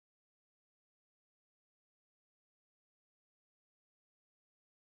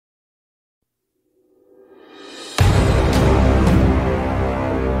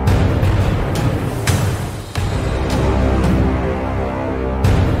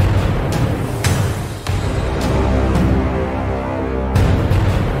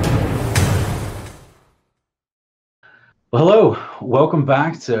Well, hello. Welcome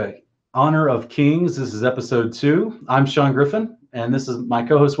back to Honor of Kings. This is episode 2. I'm Sean Griffin, and this is my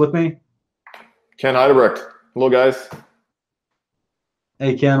co-host with me. Ken Heidebrecht. Hello, guys.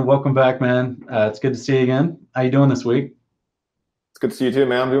 Hey, Ken. Welcome back, man. It's good to see you again. How you doing this week? It's good to see you too,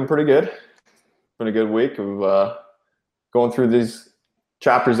 man. I'm doing pretty good. It's been a good week of going through these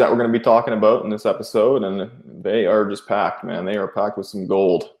chapters that we're going to be talking about in this episode, and they are just packed, man. They are packed with some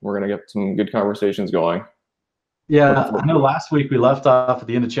gold. We're going to get some good conversations going. Yeah, I know last week we left off at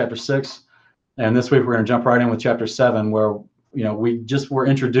the end of chapter 6, and this week we're going to jump right in with chapter 7, where we just were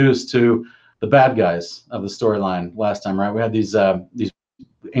introduced to the bad guys of the storyline last time, right? We had these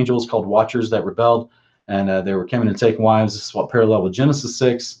angels called Watchers that rebelled, and they were coming to take wives. This is what parallel with Genesis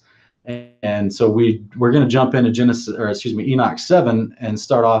 6, and so we're going to jump into Enoch 7 and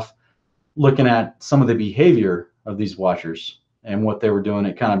start off looking at some of the behavior of these Watchers and what they were doing.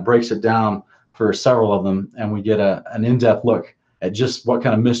 It kind of breaks it down for several of them, and we get an in-depth look at just what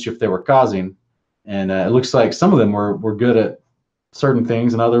kind of mischief they were causing. And it looks like some of them were good at certain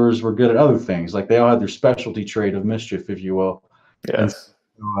things, and others were good at other things. Like they all had their specialty trait of mischief, if you will. Yes.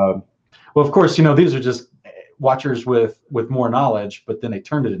 And, well, of course, these are just Watchers with more knowledge, but then they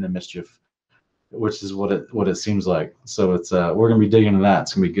turned it into mischief, which is what it seems like. So it's we're gonna be digging into that.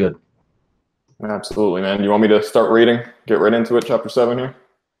 It's gonna be good. Absolutely, man. You want me to start reading? Get right into it, chapter 7 here?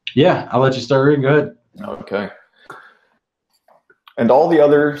 Yeah, I'll let you start reading. Go ahead. Okay. And all the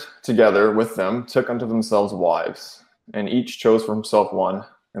others together with them took unto themselves wives, and each chose for himself one.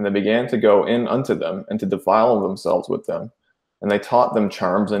 And they began to go in unto them, and to defile themselves with them. And they taught them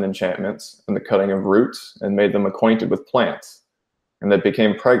charms and enchantments, and the cutting of roots, and made them acquainted with plants. And they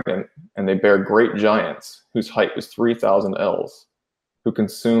became pregnant, and they bare great giants, whose height was 3,000 ells, who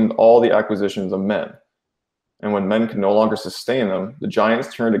consumed all the acquisitions of men. And when men could no longer sustain them, the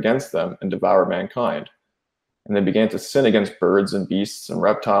giants turned against them and devoured mankind. And they began to sin against birds and beasts and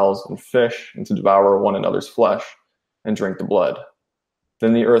reptiles and fish, and to devour one another's flesh and drink the blood.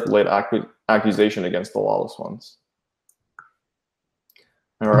 Then the earth laid accusation against the lawless ones.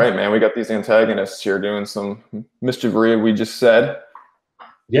 All right, man, we got these antagonists here doing some mischievry, we just said.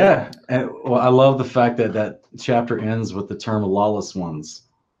 Yeah, and, well, I love the fact that chapter ends with the term lawless ones.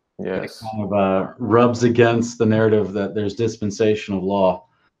 Yes. It kind of rubs against the narrative that there's dispensation of law,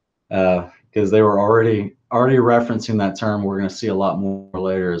 because they were already referencing that term. We're going to see a lot more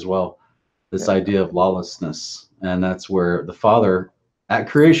later as well, this idea of lawlessness. And that's where the Father at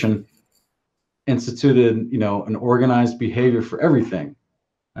creation instituted, an organized behavior for everything.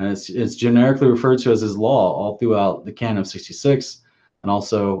 And it's generically referred to as his law all throughout the canon of 66 and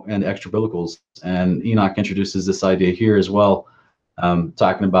also in the extra biblicals. And Enoch introduces this idea here as well,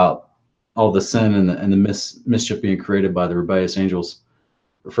 talking about all the sin and the mischief being created by the rebellious angels.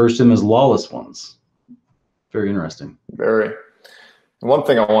 Refers to them as lawless ones. Very interesting. Very. One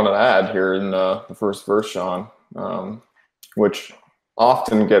thing I wanted to add here in the first verse, Sean, which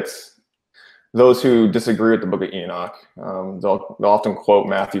often gets those who disagree with the book of Enoch, they'll often quote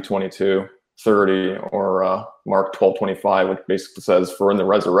Matthew 22:30 or Mark 12:25, which basically says, "For in the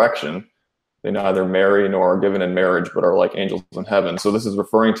resurrection, they neither marry nor are given in marriage, but are like angels in heaven." So this is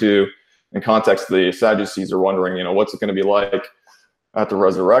referring to, in context, the Sadducees are wondering, what's it going to be like at the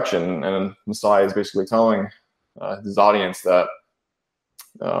resurrection? And Messiah is basically telling his audience that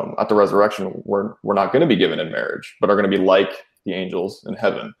at the resurrection, we're not going to be given in marriage, but are going to be like the angels in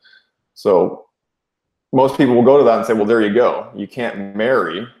heaven. So most people will go to that and say, well, there you go. You can't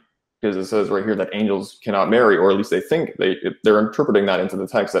marry, because it says right here that angels cannot marry, or at least they think they're interpreting that into the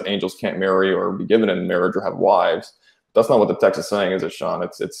text that angels can't marry or be given in marriage or have wives. That's not what the text is saying, is it, Sean?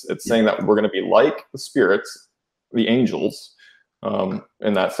 It's saying that we're going to be like the spirits, the angels,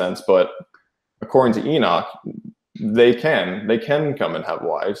 in that sense. But according to Enoch, they can come and have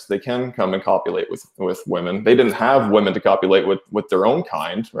wives. They can come and copulate with women. They didn't have women to copulate with their own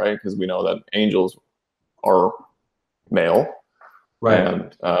kind, right? Because we know that angels are male.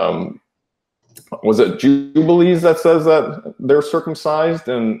 Right. And was it Jubilees that says that they're circumcised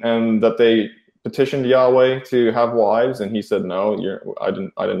and that they petitioned Yahweh to have wives, and he said, no, I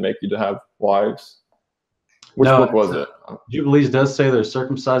didn't make you to have wives? Which book was it? Jubilees does say they're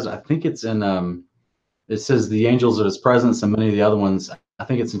circumcised. I think it's in it says the angels of his presence, and many of the other ones, I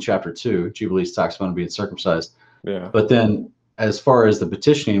think it's in chapter 2. Jubilees talks about them being circumcised. Yeah. But then as far as the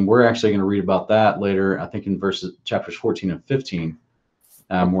petitioning, we're actually going to read about that later, I think in chapters 14 and 15,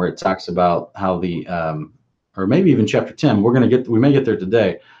 where it talks about how the or maybe even chapter 10. We may get there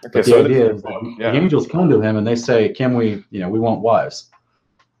today. Okay, but the idea is that the angels come to him and they say, can we, we want wives.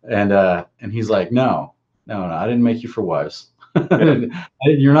 And he's like, no, I didn't make you for wives.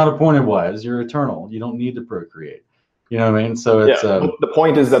 You're not appointed wives. You're eternal. You don't need to procreate. You know what I mean? So it's but the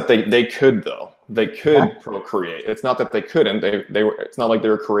point is that they could, though. They could procreate. It's not that they couldn't. They were. It's not like they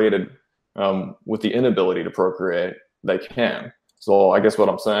were created with the inability to procreate. They can. So I guess what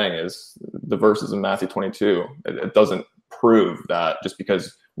I'm saying is the verses in Matthew 22. It doesn't prove that just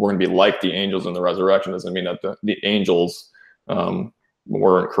because we're going to be like the angels in the resurrection doesn't mean that the angels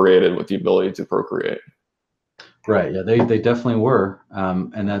weren't created with the ability to procreate. Right. Yeah, they definitely were.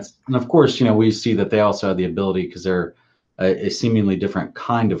 And of course, you know, we see that they also had the ability, because they're a seemingly different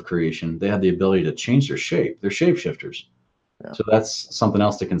kind of creation. They had the ability to change their shape. They're shapeshifters. Yeah. So that's something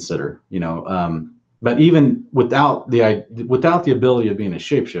else to consider, you know. But even without the ability of being a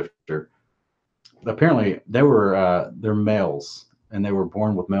shapeshifter, apparently they're males, and they were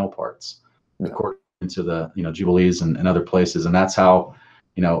born with male parts, according to the, you know, Jubilees and other places. And that's how,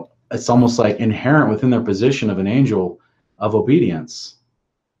 you know, it's almost like inherent within their position of an angel of obedience,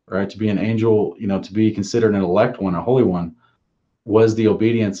 right? To be an angel, you know, to be considered an elect one, a holy one, was the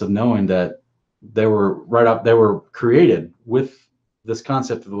obedience of knowing that they were created with this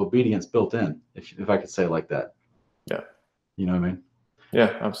concept of obedience built in, if I could say it like that. Yeah. You know what I mean?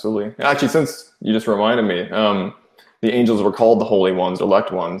 Yeah, absolutely. Actually, since you just reminded me, the angels were called the holy ones,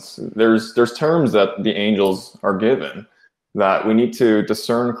 elect ones. There's terms that the angels are given that we need to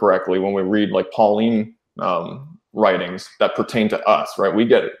discern correctly when we read, like Pauline writings that pertain to us, right? We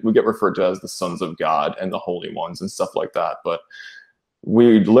get referred to as the sons of God and the holy ones and stuff like that. But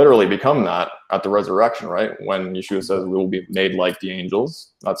we literally become that at the resurrection, right? When Yeshua says we will be made like the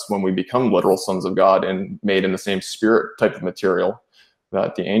angels, that's when we become literal sons of God and made in the same spirit type of material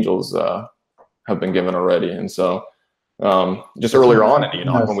that the angels have been given already. And so just earlier on in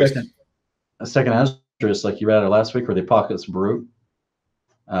Enoch, a second Esdras, like you read it last week, or the Apocalypse of Baruch,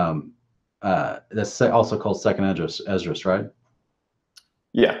 that's also called second Esdras, right?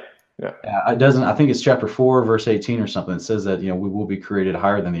 Yeah. It doesn't. I think it's chapter 4, verse 18 or something. It says that, you know, we will be created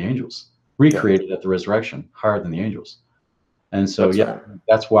higher than the angels, recreated at the resurrection, higher than the angels. And so,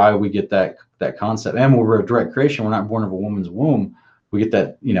 that's why we get that concept. And when we're a direct creation, we're not born of a woman's womb. We get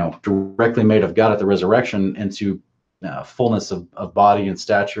that, you know, directly made of God at the resurrection into fullness of body and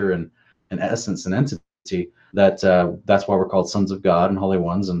stature and essence and entity. That's why we're called sons of God and holy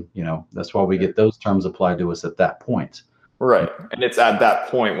ones. And, you know, that's why we get those terms applied to us at that point. Right. And it's at that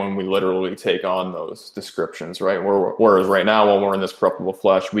point when we literally take on those descriptions, right? Whereas right now, when we're in this corruptible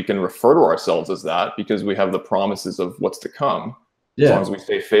flesh, we can refer to ourselves as that because we have the promises of what's to come. Yeah. As long as we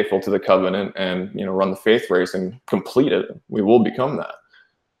stay faithful to the covenant and, you know, run the faith race and complete it, we will become that.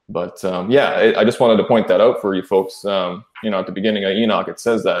 But I just wanted to point that out for you folks. You know, at the beginning of Enoch, it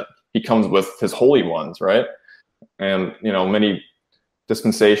says that he comes with his holy ones, right? And, you know, many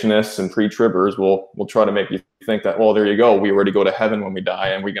dispensationalists and pre-tribbers will try to make you think that, well, there you go, we already go to heaven when we die,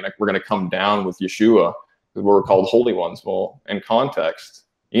 and we're gonna come down with Yeshua because we're called holy ones. Well, in context,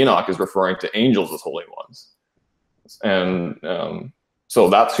 Enoch is referring to angels as holy ones, and so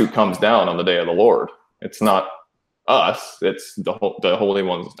that's who comes down on the day of the Lord. It's not us; it's the holy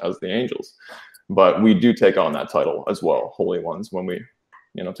ones as the angels. But we do take on that title as well, holy ones, when we,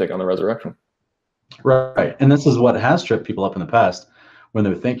 you know, take on the resurrection. Right, and this is what has tripped people up in the past, when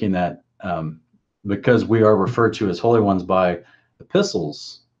they're thinking that because we are referred to as holy ones by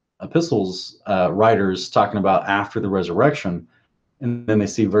epistles writers talking about after the resurrection, and then they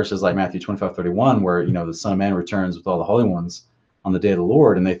see verses like Matthew 25:31, where, you know, the Son of Man returns with all the holy ones on the day of the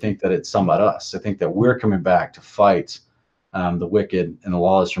Lord, and they think that it's some about us. They think that we're coming back to fight the wicked and the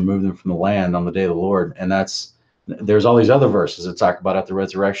lawless, remove them from the land on the day of the Lord. And there's all these other verses that talk about at the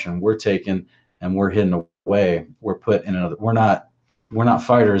resurrection, we're taken and we're hidden away. We're put in another. We're not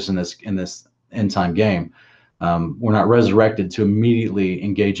fighters in this end time game. We're not resurrected to immediately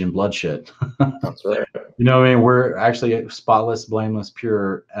engage in bloodshed. That's right. You know what I mean? We're actually spotless, blameless,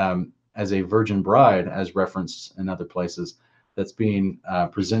 pure, as a virgin bride, as referenced in other places, that's being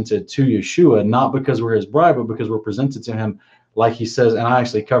presented to Yeshua, not because we're his bride, but because we're presented to him, like he says, and I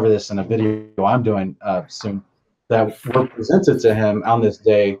actually cover this in a video I'm doing soon, that we're presented to him on this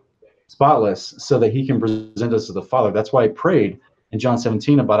day spotless, so that he can present us to the Father. That's why he prayed in John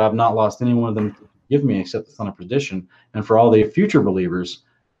 17 about, I've not lost any one of them to give me except the son of perdition. And for all the future believers,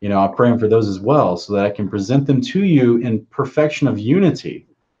 you know, I'm praying for those as well, so that I can present them to you in perfection of unity.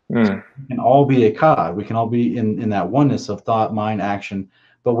 So we can all be a God. We can all be in that oneness of thought, mind, action.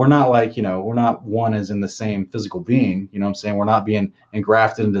 But we're not like, you know, we're not one as in the same physical being. You know what I'm saying? We're not being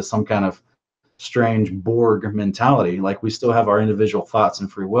engrafted into some kind of strange Borg mentality. Like, we still have our individual thoughts and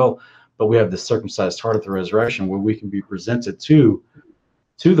free will, but we have this circumcised heart at the resurrection, where we can be presented to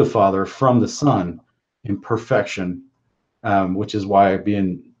the Father from the Son in perfection, which is why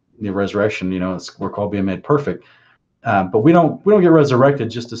being the resurrection, you know, we're called being made perfect. But we don't get resurrected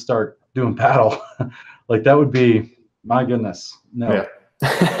just to start doing battle. Like that would be, my goodness, no.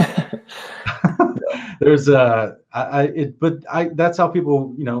 Yeah. There's that's how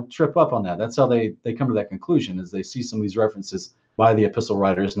people, trip up on that. That's how they come to that conclusion, is they see some of these references by the epistle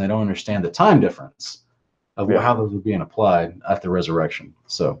writers and they don't understand the time difference of how those are being applied at the resurrection.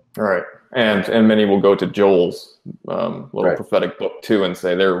 So right, and many will go to Joel's little prophetic book too and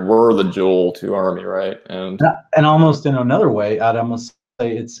say there were the Joel 2 army, right? And almost in another way, I'd almost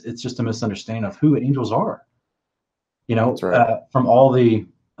say it's just a misunderstanding of who angels are. From all the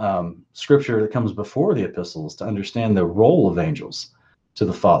scripture that comes before the epistles, to understand the role of angels to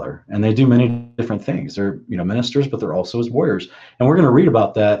the Father, and they do many different things. They're ministers, but they're also his warriors, and we're going to read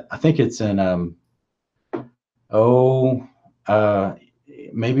about that. I think it's in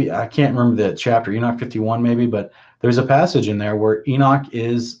maybe I can't remember the chapter, Enoch 51 maybe, but there's a passage in there where Enoch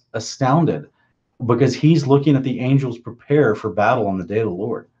is astounded because he's looking at the angels prepare for battle on the day of the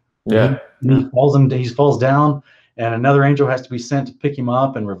Lord. Yeah, he falls down, and another angel has to be sent to pick him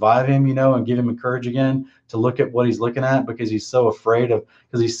up and revive him, and give him courage again to look at what he's looking at, because he's so afraid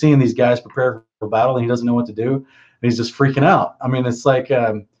because he's seeing these guys prepare for battle and he doesn't know what to do, and he's just freaking out. I mean, it's like,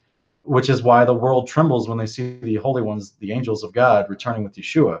 which is why the world trembles when they see the holy ones, the angels of God, returning with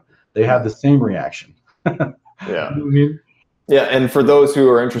Yeshua. They have the same reaction. Yeah. Yeah, and for those who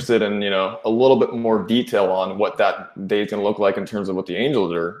are interested in, a little bit more detail on what that day is going to look like in terms of what the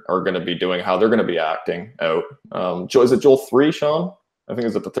angels are going to be doing, how they're going to be acting out. Is it Joel 3, Sean? I think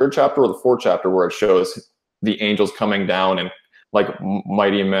it's at the 3rd chapter or the 4th chapter where it shows the angels coming down and like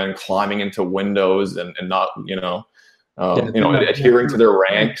mighty men climbing into windows and not, adhering to their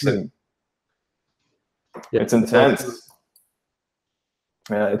ranks, and it's intense.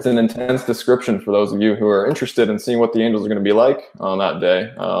 Yeah, it's an intense description for those of you who are interested in seeing what the angels are going to be like on that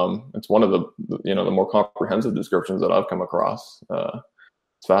day. It's one of the the more comprehensive descriptions that I've come across.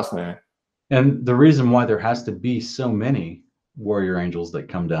 It's fascinating. And the reason why there has to be so many warrior angels that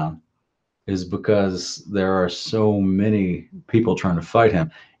come down is because there are so many people trying to fight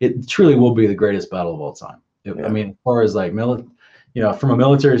him. It truly will be the greatest battle of all time. I mean, as far as like from a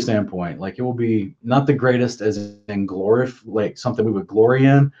military standpoint, like it will be not the greatest as in glory, like something we would glory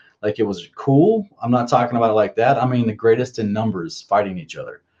in, like it was cool. I'm not talking about it like that. I mean, the greatest in numbers fighting each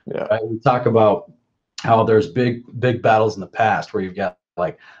other. Yeah. Right? We talk about how there's big battles in the past where you've got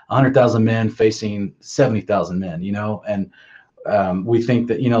like 100,000 men facing 70,000 men, and we think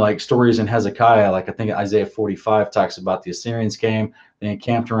that, like stories in Hezekiah, like I think Isaiah 45 talks about the Assyrians came, they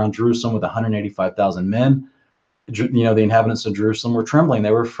encamped around Jerusalem with 185,000 men. The inhabitants of Jerusalem were trembling. They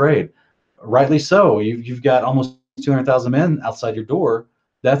were afraid. Rightly so. You've got almost 200,000 men outside your door.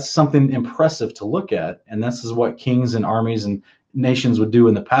 That's something impressive to look at. And this is what kings and armies and nations would do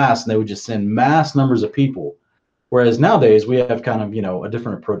in the past. And they would just send mass numbers of people. Whereas nowadays we have kind of, a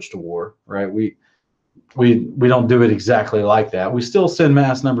different approach to war, right? We don't do it exactly like that. We still send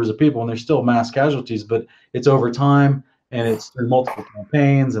mass numbers of people and there's still mass casualties, but it's over time. And it's through multiple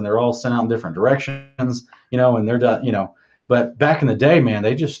campaigns, and they're all sent out in different directions, and they're done, But back in the day, man,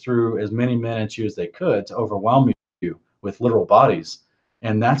 they just threw as many men at you as they could to overwhelm you with literal bodies.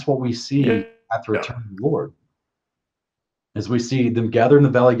 And that's what we see at the return of the Lord. As we see them gather in the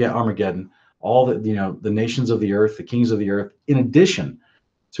valley of Armageddon, all the nations of the earth, the kings of the earth, in addition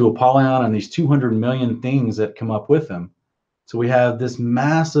to Apollyon and these 200 million things that come up with them. So we have this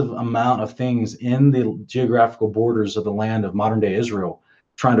massive amount of things in the geographical borders of the land of modern day Israel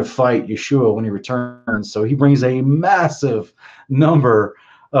trying to fight Yeshua when he returns. So he brings a massive number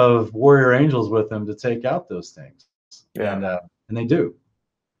of warrior angels with him to take out those things. Yeah. And they do.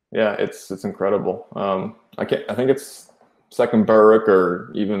 Yeah, it's incredible. I think it's 2nd Baruch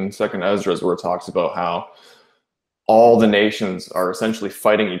or even 2nd Esdras where it talks about how all the nations are essentially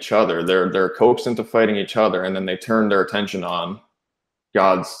fighting each other. They're coaxed into fighting each other, and then they turn their attention on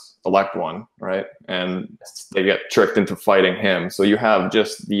God's elect one, right? And they get tricked into fighting him. So you have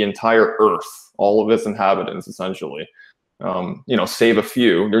just the entire earth, all of its inhabitants, essentially. Save a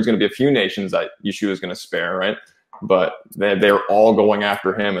few. There's going to be a few nations that Yeshua is going to spare, right? But they're all going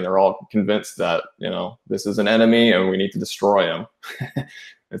after him, and they're all convinced that this is an enemy and we need to destroy him.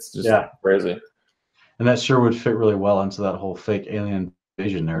 It's just crazy. And that sure would fit really well into that whole fake alien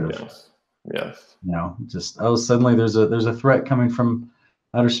invasion narrative. Yes. Just suddenly there's a threat coming from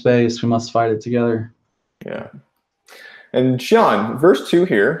outer space. We must fight it together. Yeah. And Sean, verse 2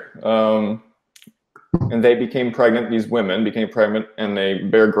 here, and they became pregnant. These women became pregnant, and they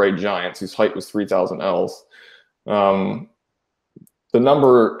bare great giants whose height was 3,000 ells. The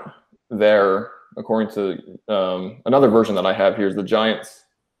number there, according to another version that I have here, is the giants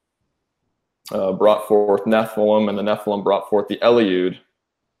brought forth Nephilim, and the Nephilim brought forth the Eliud,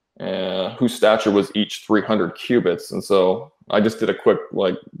 whose stature was each 300 cubits. And so I just did a quick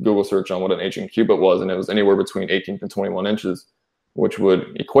Google search on what an ancient cubit was, and it was anywhere between 18 to 21 inches, which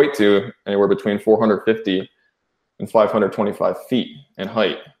would equate to anywhere between 450 and 525 feet in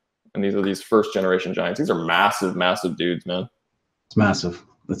height. And these are these first generation giants. These are massive, massive dudes, man. It's massive.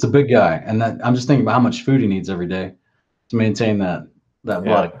 It's a big guy, and I'm just thinking about how much food he needs every day to maintain that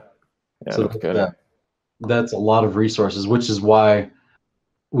body. Yeah, so that's a lot of resources, which is why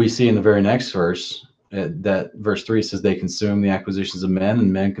we see in the very next verse that verse 3 says they consume the acquisitions of men,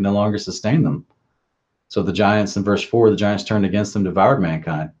 and men can no longer sustain them. So the giants in verse 4, the giants turned against them, devoured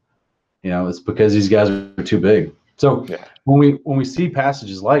mankind. It's because these guys are too big. So when we see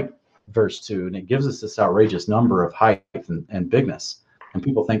passages like verse 2, and it gives us this outrageous number of height and bigness, and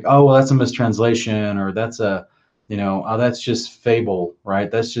people think, oh, well, that's a mistranslation, or that's that's just fable,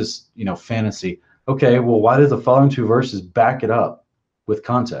 right? That's just fantasy. Okay, well, why does the following two verses back it up with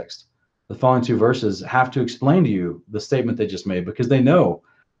context? The following two verses have to explain to you the statement they just made, because they know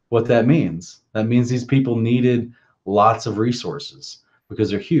what that means. That means these people needed lots of resources because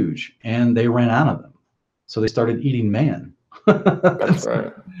they're huge, and they ran out of them, so they started eating man. That's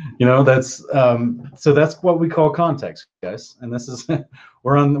right. So that's what we call context, guys. And this is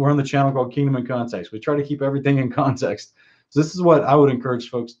we're on the channel called Kingdom in Context. We try to keep everything in context. So this is what I would encourage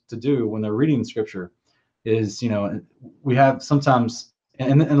folks to do when they're reading Scripture. Is we have sometimes,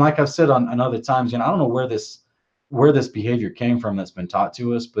 and like I've said on other times, I don't know where this behavior came from that's been taught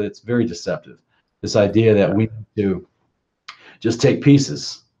to us, but it's very deceptive. This idea that we need to just take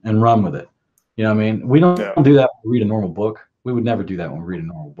pieces and run with it. We don't do that when we read a normal book. We would never do that when we read a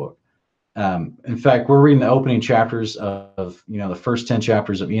normal book. In fact, we're reading the opening chapters of the first 10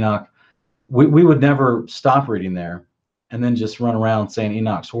 chapters of Enoch. We would never stop reading there and then just run around saying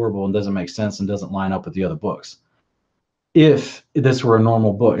Enoch's horrible and doesn't make sense and doesn't line up with the other books. If this were a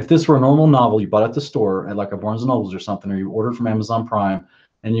normal book, if this were a normal novel you bought at the store at like a Barnes & Nobles or something, or you ordered from Amazon Prime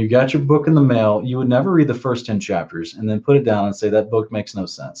and you got your book in the mail, you would never read the first 10 chapters and then put it down and say that book makes no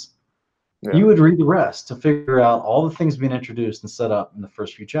sense. Yeah. You would read the rest to figure out all the things being introduced and set up in the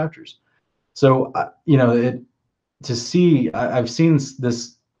first few chapters. So, I've seen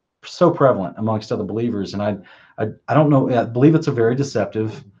this so prevalent amongst other believers, and I don't know, I believe it's a very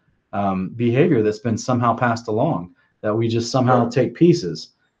deceptive behavior that's been somehow passed along, that we just somehow take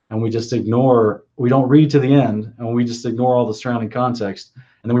pieces and we just ignore, we don't read to the end, and we just ignore all the surrounding context,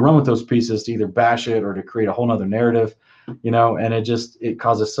 and then we run with those pieces to either bash it or to create a whole nother narrative. And it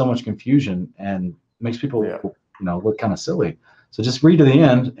causes so much confusion and makes people, look kind of silly. So just read to the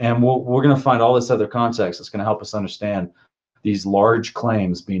end, and we're going to find all this other context that's going to help us understand these large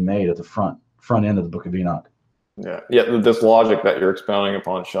claims being made at the front end of the Book of Enoch. Yeah. This logic that you're expounding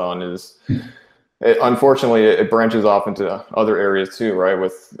upon, Sean, is unfortunately it branches off into other areas too, right?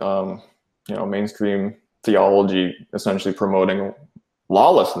 With mainstream theology essentially promoting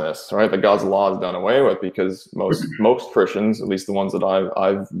lawlessness, right? That God's law is done away with, because most Christians, at least the ones that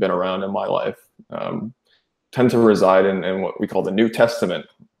I've been around in my life, tend to reside in what we call the New Testament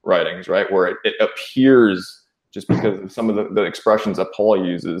writings, right? Where it appears, just because of some of the expressions that Paul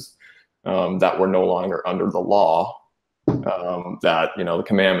uses, that we're no longer under the law, that the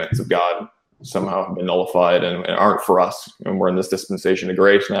commandments of God somehow have been nullified and aren't for us, and we're in this dispensation of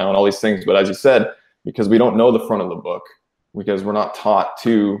grace now, and all these things. But as you said, because we don't know the front of the book, because we're not taught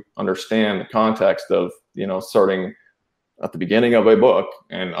to understand the context of, starting at the beginning of a book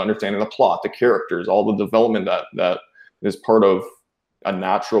and understanding the plot, the characters, all the development that is part of a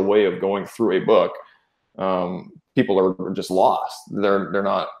natural way of going through a book, people are just lost. They're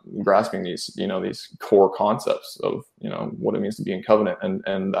not grasping these core concepts of, what it means to be in covenant,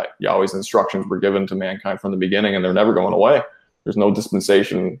 and that Yahweh's instructions were given to mankind from the beginning, and they're never going away. There's no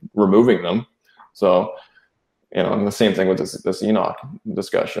dispensation removing them. So, and the same thing with this Enoch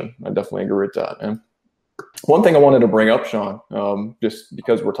discussion. I definitely agree with that, man. One thing I wanted to bring up, Sean, just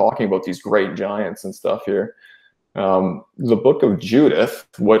because we're talking about these great giants and stuff here, the book of Judith,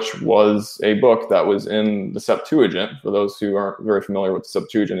 which was a book that was in the Septuagint. For those who aren't very familiar with the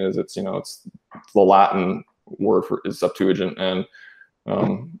Septuagint, it's the Latin word for is Septuagint, and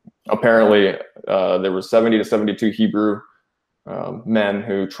apparently there were 70 to 72 Hebrew men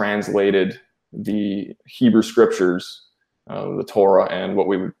who translated the Hebrew scriptures, the Torah, and what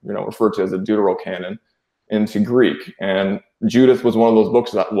we would refer to as the Deuterocanon into Greek. And Judith was one of those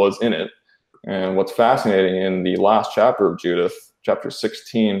books that was in it. And what's fascinating, in the last chapter of Judith, chapter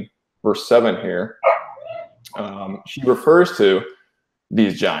 16, verse 7 here, she refers to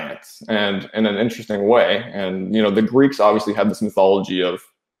these giants, and in an interesting way. And the Greeks obviously had this mythology of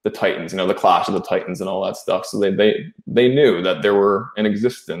the Titans, the Clash of the Titans and all that stuff. So they knew that there were in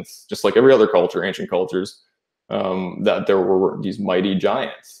existence, just like every other culture, ancient cultures, that there were these mighty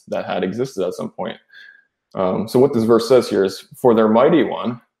giants that had existed at some point. So what this verse says here is, for their mighty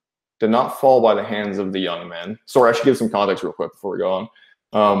one did not fall by the hands of the young men. Sorry, I should give some context real quick before we go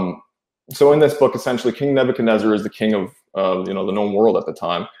on. So in this book, essentially, King Nebuchadnezzar is the king of the known world at the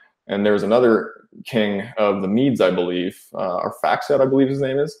time. And there's another king of the Medes, I believe, Arphaxad, I believe his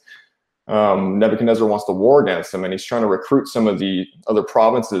name is. Nebuchadnezzar wants to war against him, and he's trying to recruit some of the other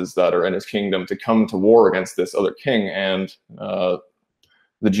provinces that are in his kingdom to come to war against this other king. And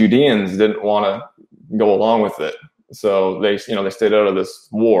the Judeans didn't want to go along with it. So they stayed out of this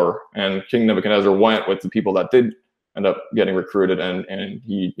war, and King Nebuchadnezzar went with the people that did end up getting recruited, and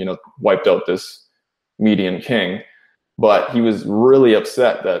he wiped out this Median king. But he was really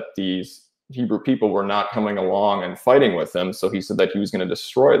upset that these Hebrew people were not coming along and fighting with him. So he said that he was going to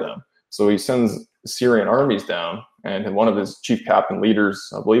destroy them. So he sends Syrian armies down, and one of his chief captain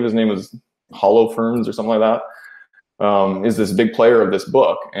leaders, I believe his name was Holofernes or something like that, is this big player of this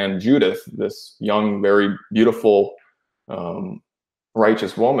book. And Judith, this young, very beautiful,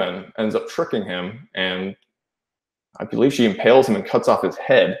 righteous woman, ends up tricking him, and I believe she impales him and cuts off his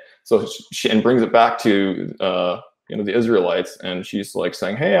head. So and brings it back to the Israelites, and she's like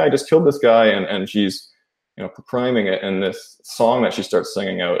saying, "Hey, I just killed this guy," and she's proclaiming it in this song that she starts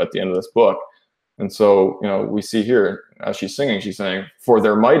singing out at the end of this book. And so we see here as she's singing, she's saying, "For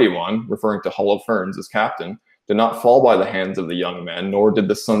their mighty one," referring to Holofernes as captain, "did not fall by the hands of the young men, nor did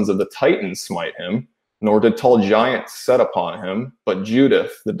the sons of the Titans smite him, nor did tall giants set upon him, but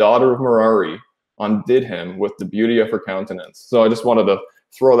Judith, the daughter of Merari, undid him with the beauty of her countenance." So I just wanted to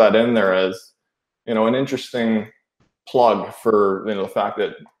throw that in there as an interesting plug for the fact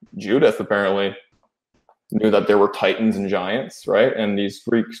that Judith apparently knew that there were titans and giants, right? And these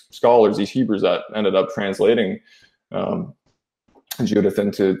Greek scholars, these Hebrews that ended up translating Judith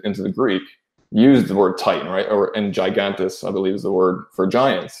into the Greek, used the word titan, right? And gigantus, I believe, is the word for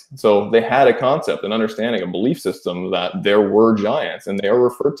giants. So they had a concept, an understanding, a belief system that there were giants, and they are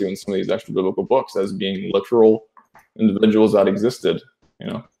referred to in some of these extra biblical books as being literal individuals that existed.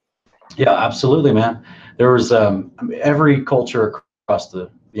 Yeah, absolutely, man. There was every culture across the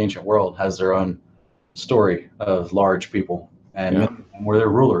ancient world has their own story of large people and where they're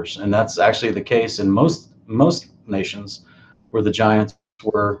rulers, and that's actually the case in most nations, where the giants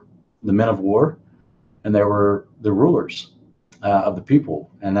were the men of war, and they were the rulers of the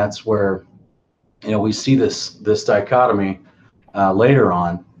people. And that's where we see this dichotomy later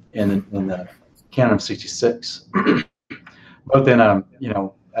on in the Canon of 66. Both in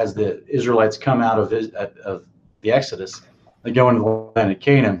as the Israelites come out of the Exodus, they go into the land of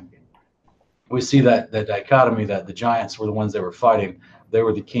Canaan. We see that dichotomy, that the giants were the ones they were fighting. They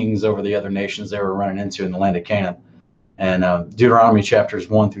were the kings over the other nations they were running into in the land of Canaan. And Deuteronomy chapters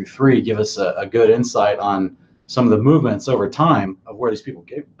 1 through 3 give us a good insight on some of the movements over time of where these people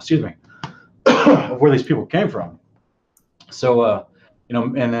came. Of where these people came from. So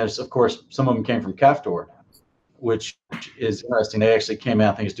and there's, of course, some of them came from Caphtor, which is interesting. They actually came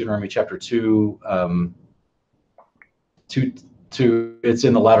out, I think it's Deuteronomy chapter 2, it's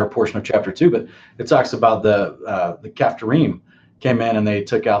in the latter portion of chapter 2, but it talks about the Caphtorim came in and they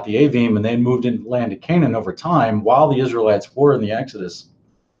took out the Avim, and they moved into the land of Canaan over time while the Israelites were in the Exodus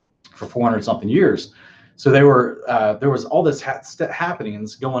for 400 something years. So they were there was all this happening and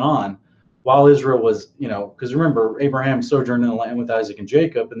going on while Israel was, because remember, Abraham sojourned in the land with Isaac and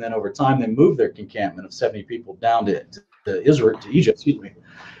Jacob, and then over time they moved their encampment of 70 people down to Egypt,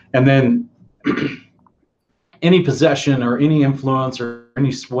 and then any possession or any influence or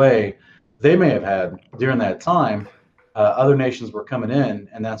any sway they may have had during that time, other nations were coming in,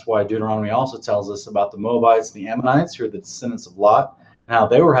 and that's why Deuteronomy also tells us about the Moabites and the Ammonites, who are the descendants of Lot, and how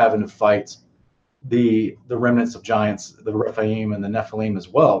they were having to fight the remnants of giants, the Rephaim and the Nephilim as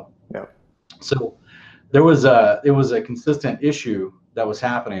well. Yeah. So it was a consistent issue that was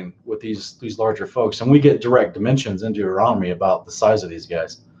happening with these larger folks, and we get direct dimensions in Deuteronomy about the size of these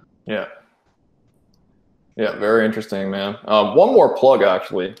guys. Yeah, very interesting, man. One more plug,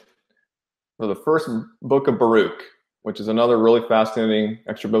 actually, for the first book of Baruch, which is another really fascinating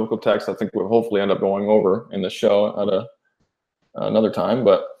extra biblical text. I think we'll hopefully end up going over in the show at another time,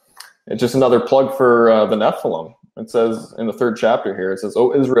 but it's just another plug for the Nephilim. It says in the 3rd chapter here, it says,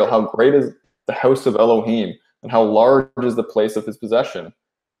 "O Israel, how great is the house of Elohim, and how large is the place of his possession,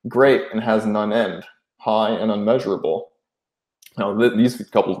 great and has none end, high and unmeasurable." Now, these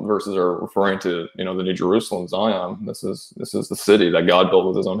couple of verses are referring to, the New Jerusalem, Zion. This is the city that God built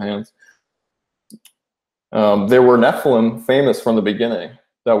with his own hands. There were Nephilim famous from the beginning.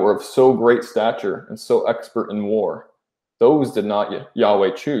 that were of so great stature and so expert in war. Those did not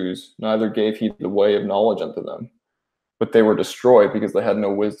Yahweh choose, neither gave he the way of knowledge unto them. But they were destroyed because they had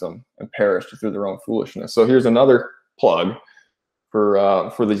no wisdom and perished through their own foolishness. So here's another plug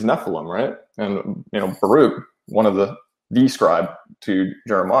for these Nephilim, right? And Baruch, one of the scribe to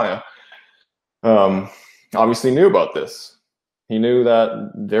Jeremiah, obviously knew about this. He knew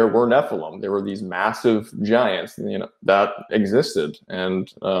that there were Nephilim. There were these massive giants, that existed, and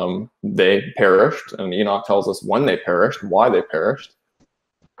they perished. And Enoch tells us when they perished, why they perished.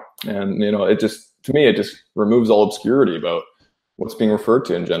 And it just, to me, it just removes all obscurity about what's being referred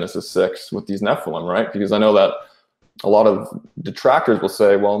to in Genesis 6 with these Nephilim, right? Because I know that a lot of detractors will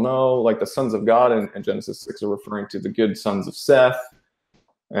say, well, no, like the sons of God in Genesis 6 are referring to the good sons of Seth.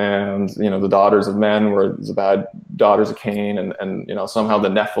 And the daughters of men were the bad daughters of Cain, and somehow the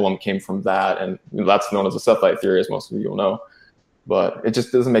Nephilim came from that, and that's known as the Sethite theory, as most of you will know. But it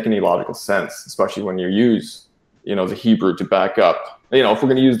just doesn't make any logical sense, especially when you use the Hebrew to back up. If we're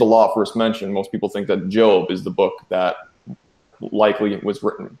going to use the law first mentioned, most people think that Job is the book that likely was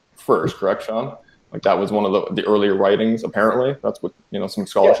written first, correct, Sean? Like that was one of the earlier writings. Apparently, that's what some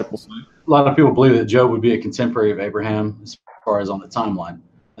scholarship will say. A lot of people believe that Job would be a contemporary of Abraham as far as on the timeline.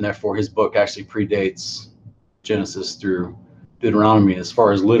 And therefore, his book actually predates Genesis through Deuteronomy as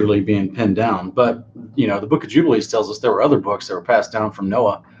far as literally being pinned down. But, the book of Jubilees tells us there were other books that were passed down from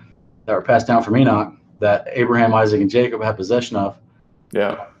Noah, that were passed down from Enoch, that Abraham, Isaac, and Jacob had possession of.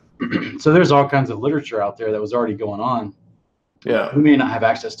 Yeah. So there's all kinds of literature out there that was already going on. Yeah. We may not have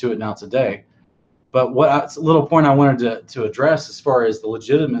access to it now today. But a little point I wanted to address as far as the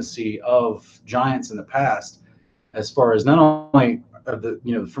legitimacy of giants in the past, as far as not only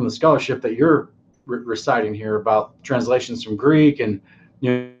from the scholarship that you're reciting here about translations from Greek and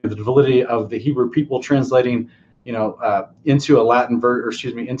the validity of the Hebrew people translating into a Latin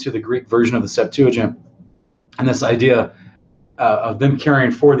into the Greek version of the Septuagint, and this idea of them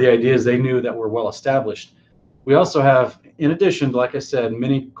carrying forward the ideas they knew that were well established. We also have, in addition, like I said,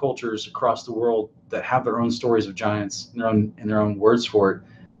 many cultures across the world that have their own stories of giants and their own words for it.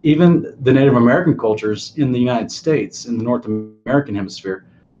 Even the Native American cultures in the United States, in the North American hemisphere,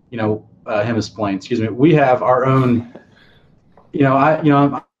 hemispline, we have our own.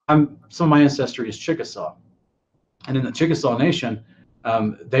 I'm some of my ancestry is Chickasaw, and in the Chickasaw Nation,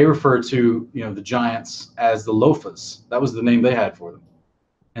 they refer to the giants as the Lofas. That was the name they had for them,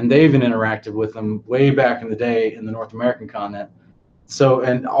 and they even interacted with them way back in the day in the North American continent. So,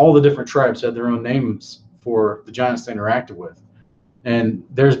 and all the different tribes had their own names for the giants they interacted with. And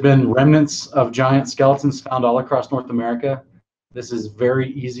there's been remnants of giant skeletons found all across North America. This is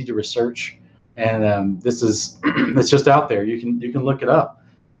very easy to research, and it's just out there. You can look it up.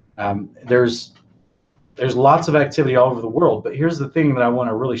 There's lots of activity all over the world. But here's the thing that I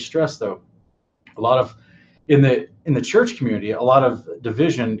want to really stress, though. A lot of in the church community, a lot of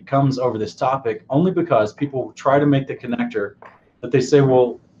division comes over this topic only because people try to make the connector that they say,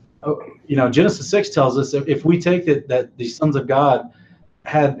 well, Genesis 6 tells us if we take it that the sons of God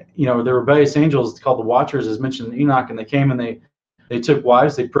had, the rebellious angels called the Watchers, as mentioned in Enoch, and they came and they took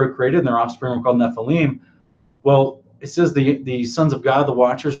wives, they procreated, and their offspring were called Nephilim. Well, it says the sons of God, the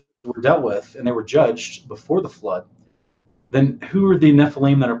Watchers, were dealt with and they were judged before the flood. Then who are the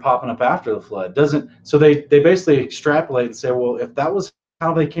Nephilim that are popping up after the flood? So they basically extrapolate and say, well, if that was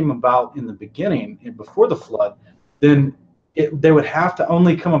how they came about in the beginning, before the flood, then they would have to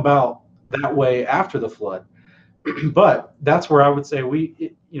only come about that way after the flood. But that's where I would say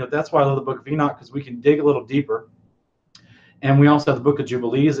that's why I love the book of Enoch, because we can dig a little deeper. And we also have the book of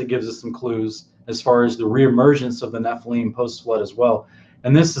Jubilees that gives us some clues as far as the reemergence of the Nephilim post-flood as well.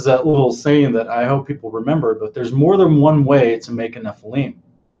 And this is a little saying that I hope people remember, but there's more than one way to make a Nephilim.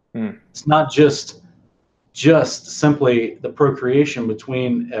 It's not just simply the procreation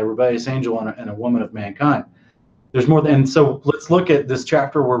between a rebellious angel and a woman of mankind. There's more than, and so let's look at this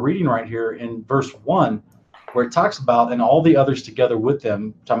chapter we're reading right here in verse 1, where it talks about, and all the others together with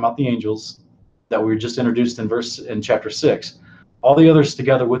them, talking about the angels that we were just introduced in chapter 6. All the others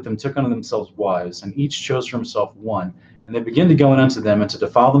together with them took unto themselves wives, and each chose for himself one. And they began to go in unto them and to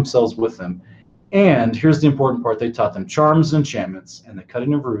defile themselves with them. And here's the important part: they taught them charms and enchantments and the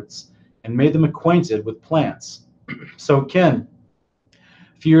cutting of roots, and made them acquainted with plants. So Ken,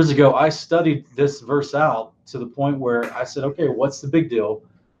 a few years ago, I studied this verse out to the point where I said, okay, what's the big deal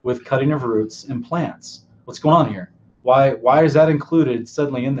with cutting of roots and plants? What's going on here? Why is that included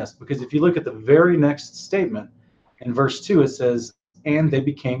suddenly in this? Because if you look at the very next statement in verse 2, it says, and they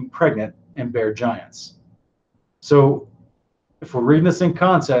became pregnant and bare giants. So if we're reading this in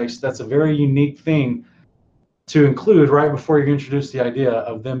context, that's a very unique thing to include right before you introduce the idea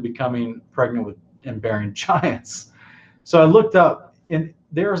of them becoming pregnant with and bearing giants. So I looked up, and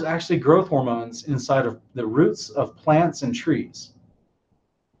there's actually growth hormones inside of the roots of plants and trees.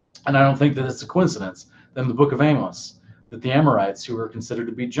 And I don't think that it's a coincidence that in the book of Amos, that the Amorites, who were considered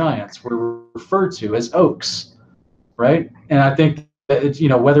to be giants, were referred to as oaks, right? And I think that it's,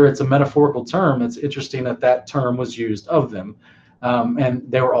 whether it's a metaphorical term, it's interesting that that term was used of them. And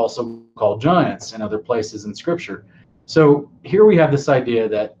they were also called giants in other places in Scripture. So here we have this idea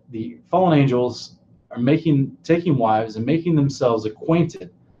that the fallen angels are taking wives and making themselves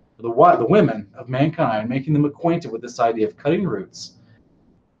acquainted, the women of mankind, making them acquainted with this idea of cutting roots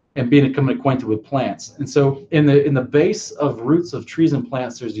and becoming acquainted with plants. And so in the base of roots of trees and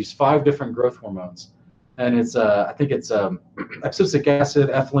plants, there's these 5 different growth hormones. And it's I think it's abscisic acid,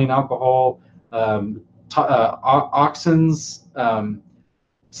 ethylene alcohol, auxins,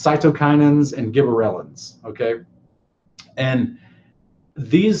 cytokinins, and gibberellins. Okay, and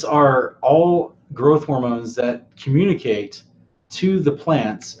these are all growth hormones that communicate to the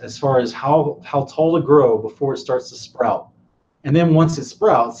plants as far as how tall to grow before it starts to sprout. And then once it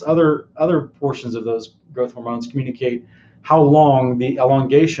sprouts, other portions of those growth hormones communicate how long the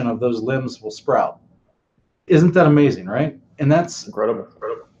elongation of those limbs will sprout. Isn't that amazing, right? And that's incredible.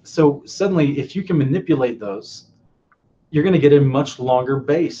 So suddenly, if you can manipulate those, you're going to get a much longer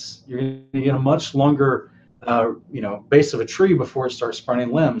base. You're going to get a much longer, base of a tree before it starts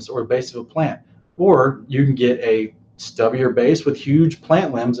sprouting limbs, or a base of a plant. Or you can get a stubbier base with huge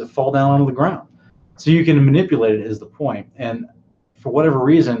plant limbs that fall down onto the ground. So you can manipulate it, is the point. And for whatever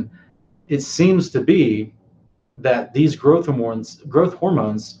reason, it seems to be that these growth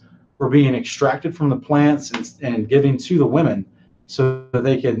hormones were being extracted from the plants and given to the women so that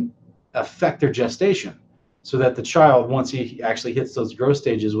they can affect their gestation, so that the child, once he actually hits those growth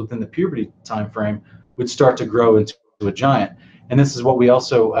stages within the puberty time frame, would start to grow into a giant. And this is what we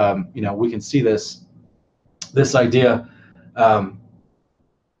also, we can see this idea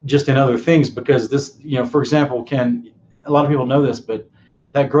just in other things, because this, for example, a lot of people know this, but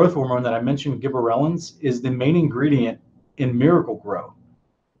that growth hormone that I mentioned, gibberellins, is the main ingredient in Miracle-Gro,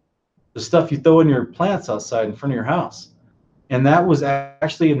 the stuff you throw in your plants outside in front of your house. And that was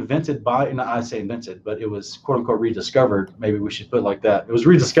actually invented by, and I say invented, but it was quote unquote rediscovered. Maybe we should put it like that. It was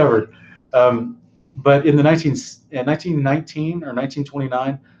rediscovered. But in the 1919 or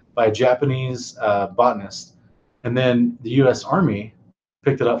 1929 by a Japanese botanist. And then the US Army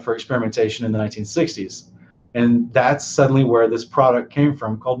picked it up for experimentation in the 1960s. And that's suddenly where this product came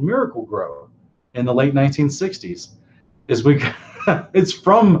from, called Miracle-Gro, in the late 1960s. It's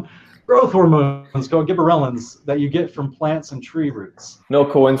from growth hormones called gibberellins that you get from plants and tree roots. No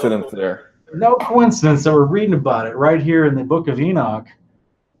coincidence there. No coincidence that we're reading about it right here in the book of Enoch.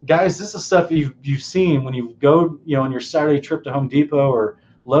 Guys, this is stuff you've seen when you go, on your Saturday trip to Home Depot or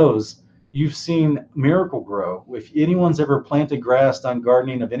Lowe's. You've seen Miracle-Gro. If anyone's ever planted grass, done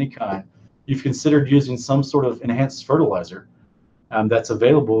gardening of any kind, you've considered using some sort of enhanced fertilizer that's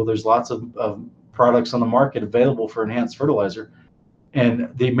available. There's lots of products on the market available for enhanced fertilizer. And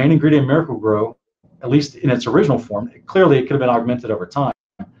the main ingredient in Miracle-Gro, at least in its original form, clearly it could have been augmented over time,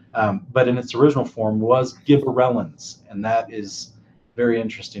 but in its original form was gibberellins, and that is very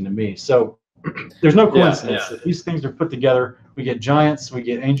interesting to me. So there's no coincidence that these things are put together. We get giants, we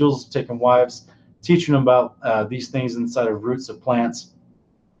get angels taking wives, teaching them about these things inside of roots of plants,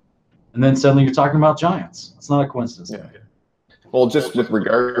 and then suddenly you're talking about giants. It's not a coincidence. Yeah. Well, just with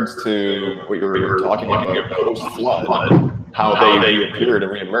regards to what you were talking about post-flood, how they reappeared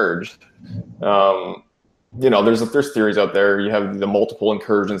and reemerged, there's theories out there. You have the multiple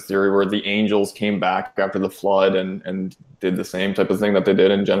incursions theory, where the angels came back after the flood and did the same type of thing that they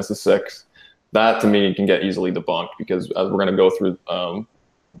did in Genesis 6. That, to me, can get easily debunked, because as we're going to go through the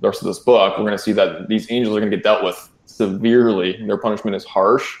rest of this book, we're going to see that these angels are going to get dealt with severely. Their punishment is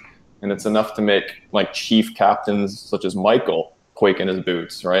harsh, and it's enough to make like chief captains such as Michael quake in his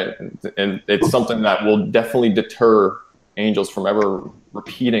boots, right? And it's something that will definitely deter angels from ever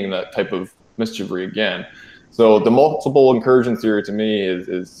repeating that type of mischievry again. So the multiple incursion theory, to me,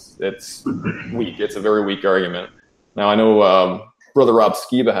 it's weak. It's a very weak argument. Now, I know Brother Rob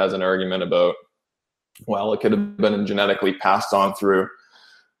Skiba has an argument about, well, it could have been genetically passed on through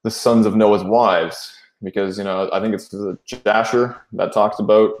the sons of Noah's wives, because, I think it's Jasher that talks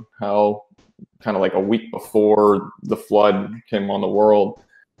about how kind of like a week before the flood came on the world,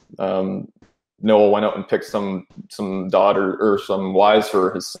 Noah went out and picked some daughter or some wives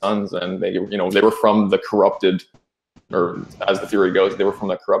for his sons, and they were from the corrupted, or as the theory goes, they were from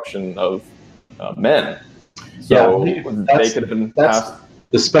the corruption of men. So they could have been passed.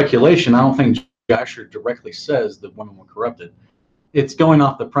 The speculation. I don't think Asher directly says that women were corrupted. It's going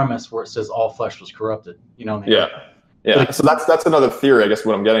off the premise where it says all flesh was corrupted. Yeah. Yeah, so that's another theory, I guess,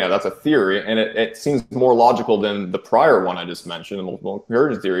 what I'm getting at. That's a theory, and it seems more logical than the prior one I just mentioned, the multiple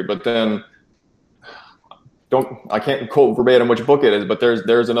conversion theory. But then, I can't quote verbatim which book it is, but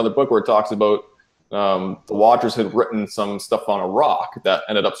there's another book where it talks about the Watchers had written some stuff on a rock that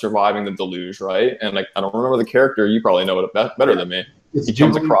ended up surviving the deluge, right? And I don't remember the character. You probably know it better than me. He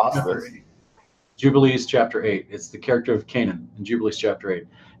comes across this. Jubilees chapter 8. It's the character of Canaan in Jubilees chapter 8.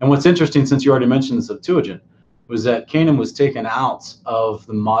 And what's interesting, since you already mentioned the Septuagint, was that Canaan was taken out of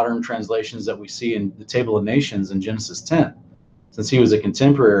the modern translations that we see in the Table of Nations in Genesis 10, since he was a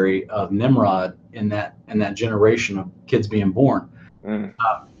contemporary of Nimrod in that generation of kids being born.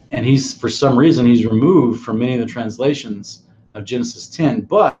 And he's, for some reason, he's removed from many of the translations of Genesis 10,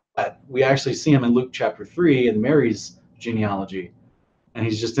 but we actually see him in Luke chapter 3 in Mary's genealogy, and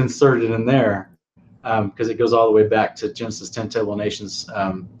he's just inserted in there because it goes all the way back to Genesis 10, Table of Nations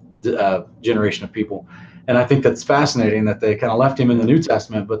generation of people. And I think that's fascinating that they kind of left him in the New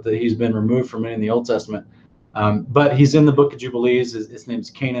Testament, but that he's been removed from it in the Old Testament. But he's in the book of Jubilees. His name's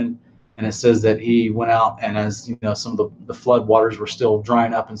Canaan, and it says that he went out, and as some of the flood waters were still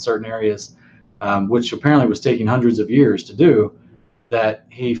drying up in certain areas, which apparently was taking hundreds of years to do, that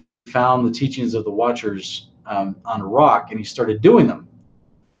he found the teachings of the Watchers on a rock, and he started doing them.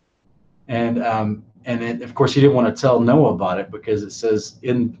 And of course, he didn't want to tell Noah about it, because it says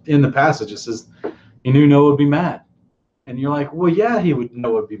in the passage, it says he knew Noah would be mad. And you're like, well, yeah,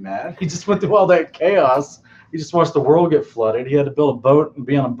 Noah would be mad. He just went through all that chaos. He just watched the world get flooded. He had to build a boat and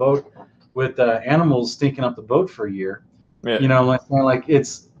be on a boat with animals stinking up the boat for a year. Yeah.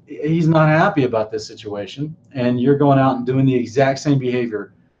 He's not happy about this situation. And you're going out and doing the exact same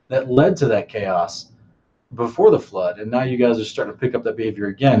behavior that led to that chaos before the flood. And now you guys are starting to pick up that behavior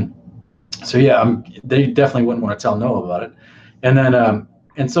again. So yeah, they definitely wouldn't want to tell Noah about it. And then,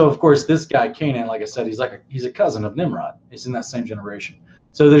 and so of course this guy Canaan, like I said, he's a cousin of Nimrod. He's in that same generation.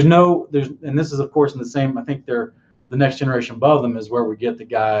 So and this is of course in the same. I think the next generation above them is where we get the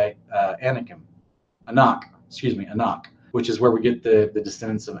guy Anak, which is where we get the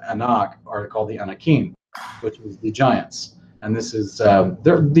descendants of Anak, are called the Anakim, which is the giants. And this is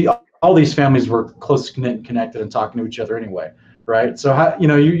all these families were close connected and talking to each other anyway. Right. So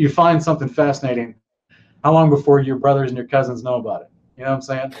you find something fascinating. How long before your brothers and your cousins know about it? You know what I'm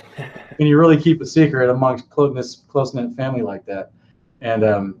saying? Can you really keep a secret amongst close-knit family like that?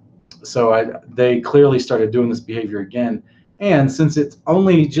 And so they clearly started doing this behavior again. And since it's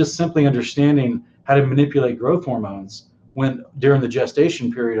only just simply understanding how to manipulate growth hormones during the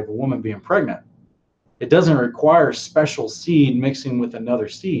gestation period of a woman being pregnant, it doesn't require special seed mixing with another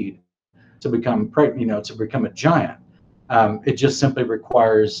seed to become pregnant, to become a giant. It just simply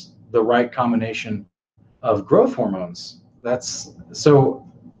requires the right combination of growth hormones.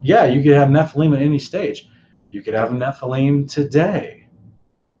 Yeah, you could have Nephilim at any stage. You could have a Nephilim today.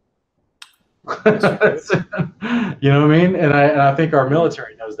 You know what I mean? And I think our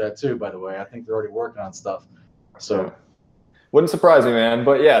military knows that too, by the way. I think they're already working on stuff. So wouldn't surprise me, man.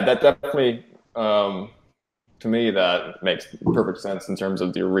 But yeah, that definitely, to me, that makes perfect sense in terms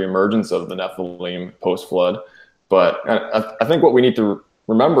of the reemergence of the Nephilim post-flood. But I think what we need to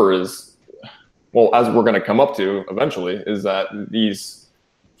remember is, well, as we're going to come up to eventually, is that these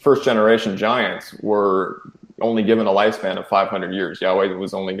first-generation giants were only given a lifespan of 500 years. Yahweh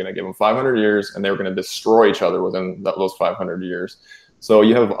was only going to give them 500 years, and they were going to destroy each other within those 500 years. So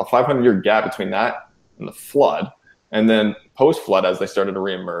you have a 500-year gap between that and the flood, and then post-flood, as they started to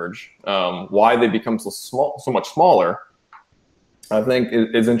reemerge, why they become so much smaller, I think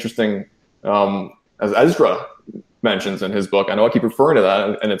is interesting. As Ezra mentions in his book, I know I keep referring to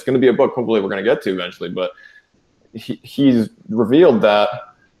that, and it's going to be a book hopefully we're going to get to eventually, but he's revealed that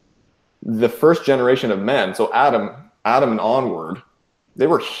the first generation of men, so Adam and onward, they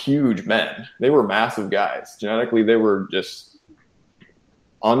were huge men. They were massive guys. Genetically, they were just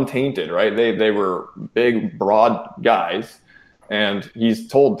untainted, right? They were big, broad guys, and he's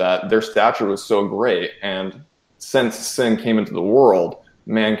told that their stature was so great, and since sin came into the world,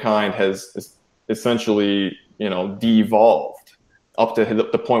 mankind has essentially, de-evolved up to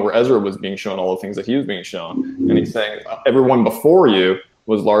the point where Ezra was being shown all the things that he was being shown. And he's saying everyone before you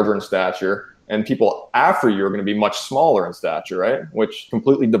was larger in stature, and people after you are going to be much smaller in stature, right? Which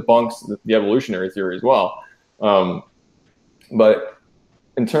completely debunks the evolutionary theory as well. But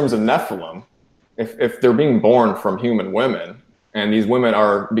in terms of Nephilim, if they're being born from human women, and these women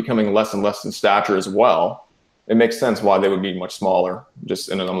are becoming less and less in stature as well, it makes sense why they would be much smaller just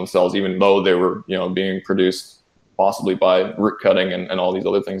in and of themselves, even though they were, being produced possibly by root cutting and all these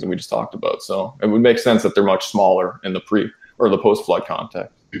other things that we just talked about. So it would make sense that they're much smaller in the pre or the post-flood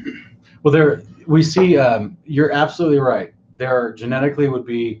context. Well, we see, you're absolutely right. There genetically would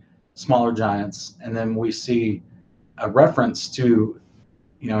be smaller giants, and then we see a reference to,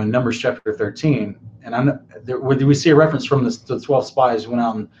 in Numbers chapter 13, and we see a reference from the 12 spies who went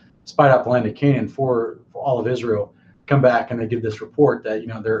out and spied out the land of Canaan for all of Israel, come back and they give this report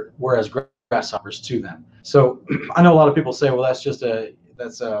that we're as grasshoppers to them. So I know a lot of people say, well,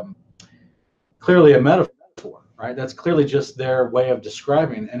 that's clearly a metaphor, right? That's clearly just their way of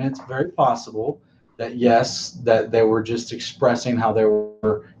describing, and it's very possible that yes, that they were just expressing how they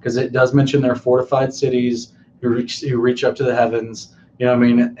were, because it does mention their fortified cities who reach up to the heavens,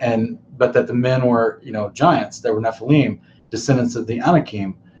 but that the men were, giants, that were Nephilim, descendants of the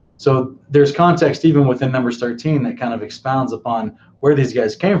Anakim. So there's context even within Numbers 13 that kind of expounds upon where these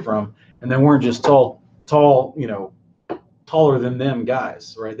guys came from, and they weren't just tall, taller than them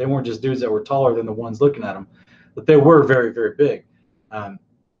guys, right? They weren't just dudes that were taller than the ones looking at them, but they were very, very big. And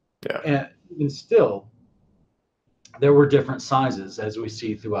even still, there were different sizes, as we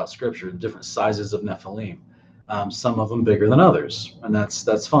see throughout Scripture, different sizes of Nephilim. Some of them bigger than others, and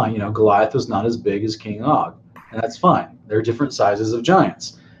that's fine. Goliath was not as big as King Og, and that's fine. There are different sizes of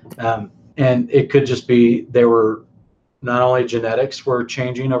giants. And it could just be they were not only genetics were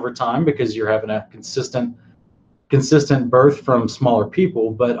changing over time because you're having a consistent birth from smaller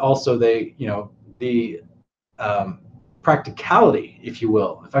people, but also the practicality, if you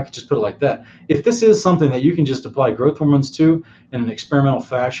will, if I could just put it like that. If this is something that you can just apply growth hormones to in an experimental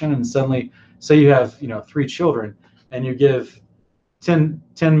fashion, and suddenly say you have 3 children and you give 10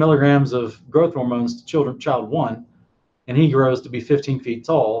 milligrams of growth hormones to child 1, and he grows to be 15 feet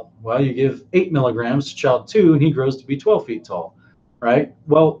tall. Well, you give 8 milligrams to child 2, and he grows to be 12 feet tall, right?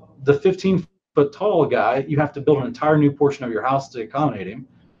 Well, the 15-foot tall guy, you have to build an entire new portion of your house to accommodate him.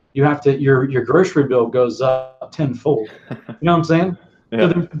 You have to, your grocery bill goes up tenfold. You know what I'm saying? Yeah. So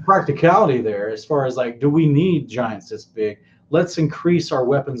there's practicality there as far as do we need giants this big? Let's increase our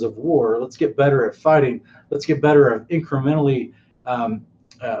weapons of war. Let's get better at fighting. Let's get better at incrementally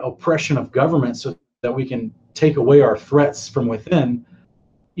oppression of government so that we can take away our threats from within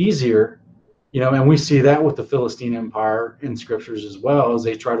easier, and we see that with the Philistine Empire in scriptures as well, as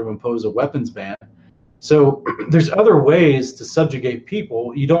they try to impose a weapons ban. So there's other ways to subjugate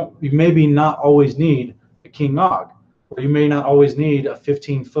people. You maybe not always need a King Og, or you may not always need a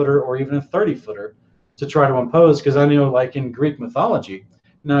 15-footer or even a 30-footer to try to impose, because I know in Greek mythology,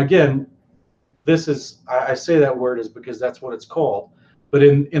 now again, this is, I say that word is because that's what it's called, but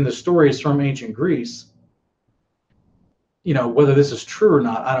in the stories from ancient Greece, whether this is true or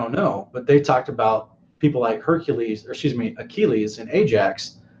not, I don't know, but they talked about people like Achilles and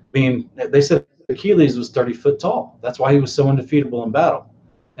Ajax they said Achilles was 30 foot tall. That's why he was so undefeatable in battle.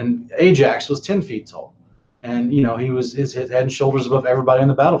 And Ajax was 10 feet tall. And, he was his head and shoulders above everybody on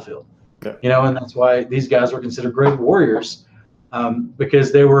the battlefield. Yeah. And that's why these guys were considered great warriors,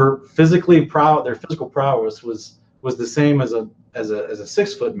 because they were physically proud. Their physical prowess was the same as a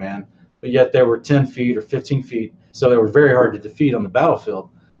 6-foot man, but yet they were 10 feet or 15 feet. So they were very hard to defeat on the battlefield.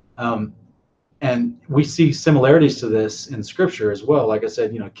 And we see similarities to this in Scripture as well. Like I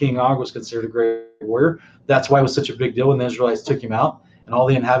said, King Og was considered a great warrior. That's why it was such a big deal when the Israelites took him out, and all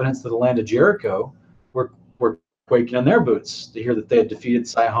the inhabitants of the land of Jericho were quaking in their boots to hear that they had defeated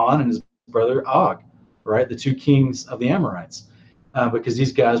Sihon and his brother Og, right? The 2 kings of the Amorites, because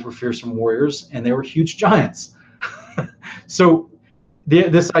these guys were fearsome warriors and they were huge giants. So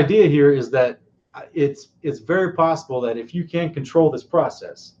this idea here is that it's very possible that if you can control this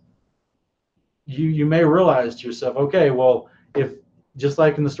process, you may realize to yourself, okay, well, if just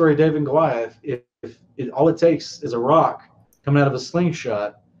like in the story of David and Goliath, if all it takes is a rock coming out of a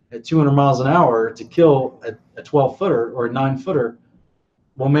slingshot at 200 miles an hour to kill a 12-footer or a 9-footer,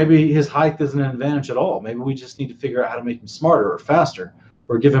 well, maybe his height isn't an advantage at all. Maybe we just need to figure out how to make him smarter or faster,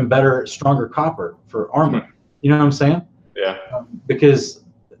 or give him better, stronger copper for armor. You know what I'm saying? Yeah. Because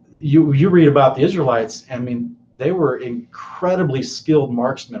you read about the Israelites, they were incredibly skilled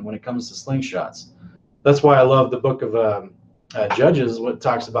marksmen when it comes to slingshots. That's why I love the book of Judges, what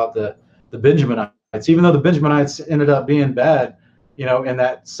talks about the Benjaminites. Even though the Benjaminites ended up being bad, in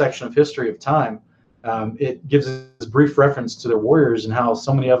that section of history of time, it gives us brief reference to their warriors and how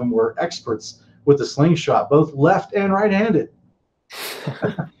so many of them were experts with the slingshot, both left and right-handed.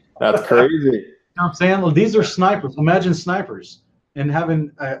 That's crazy. You know what I'm saying? Well, these are snipers. Imagine snipers and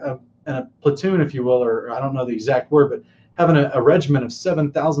having a platoon, if you will, or I don't know the exact word, but having a regiment of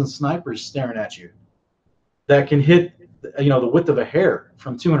 7,000 snipers staring at you that can hit, the width of a hair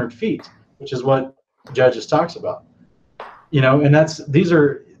from 200 feet, which is what Judges talks about. You know, and these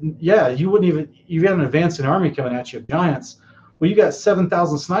are, yeah, you got an advancing army coming at you of giants. Well, you got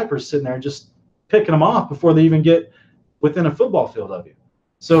 7,000 snipers sitting there just picking them off before they even get within a football field of you.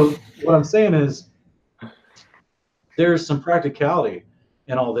 So what I'm saying is there's some practicality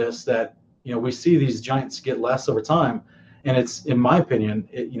in all this that, you know, we see these giants get less over time. And it's, in my opinion,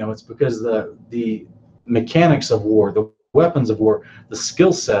 it's because the mechanics of war, the weapons of war, the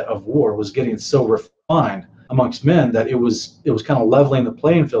skill set of war was getting so refined amongst men that it was kind of leveling the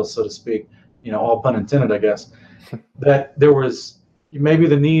playing field, so to speak, all pun intended, I guess, that there was maybe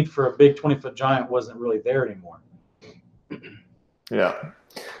the need for a big 20-foot giant wasn't really there anymore. Yeah.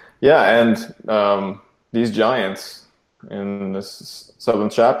 And these giants in this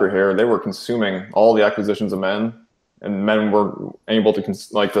 7th chapter here, they were consuming all the acquisitions of men, and men weren't able to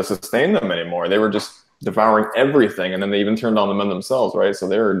to sustain them anymore. They were just devouring everything, and then they even turned on the men themselves, right? So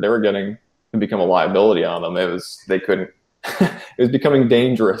they were getting to become a liability on them. They couldn't. It was becoming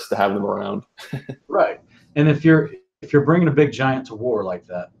dangerous to have them around. Right. And if you're bringing a big giant to war like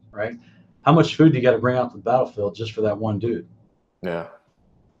that, right? How much food do you got to bring out to the battlefield just for that one dude? Yeah.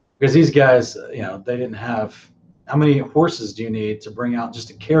 Because these guys, they didn't have. How many horses do you need to bring out just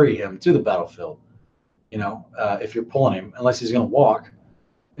to carry him to the battlefield? If you're pulling him, unless he's going to walk.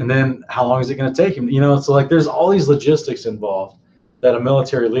 And then how long is it going to take him? So like there's all these logistics involved that a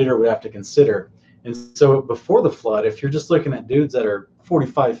military leader would have to consider. And so before the flood, if you're just looking at dudes that are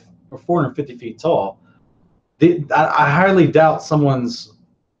 45 or 450 feet tall, I highly doubt someone's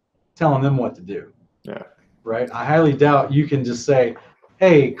telling them what to do. Yeah. Right? I highly doubt you can just say,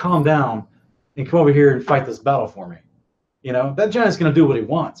 hey, calm down and come over here and fight this battle for me. That giant's going to do what he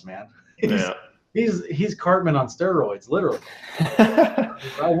wants, man. He's Cartman on steroids, literally. That's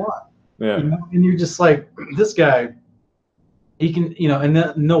what I want. Yeah. And you're just like, this guy, he can,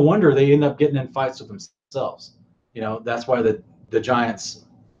 and no wonder they end up getting in fights with themselves. That's why the giants,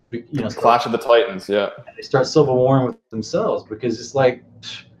 Clash of the Titans, yeah. They start civil warring with themselves, because it's like,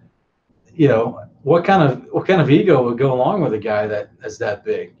 what kind of ego would go along with a guy that's that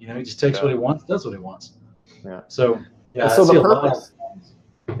big? He just takes what he wants, does what he wants. Yeah. So yeah. So the purpose.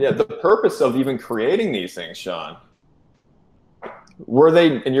 Yeah, the purpose of even creating these things, Sean, were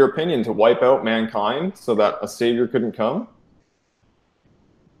they, in your opinion, to wipe out mankind so that a savior couldn't come?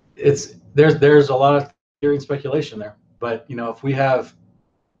 There's a lot of theory and speculation there, but we're going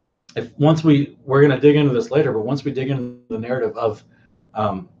to dig into this later, but once we dig into the narrative of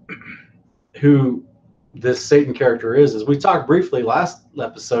who this Satan character is, as we talked briefly last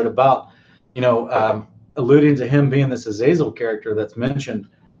episode about, alluding to him being this Azazel character that's mentioned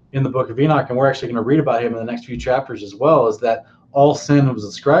in the book of Enoch, and we're actually going to read about him in the next few chapters as well, is that all sin was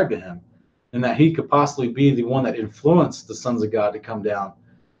ascribed to him, and that he could possibly be the one that influenced the sons of God to come down.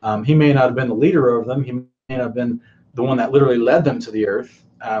 He may not have been the leader of them. He may not have been the one that literally led them to the earth,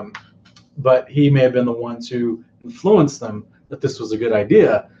 but he may have been the one to influence them that this was a good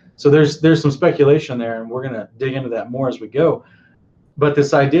idea. So there's some speculation there, and we're going to dig into that more as we go. But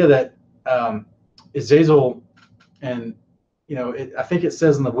this idea that Azazel, and I think it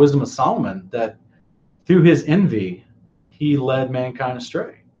says in the Wisdom of Solomon that through his envy, he led mankind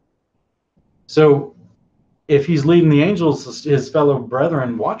astray. So if he's leading the angels, his fellow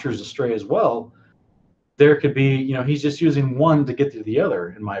brethren, watchers, astray as well, there could be, he's just using one to get to the other,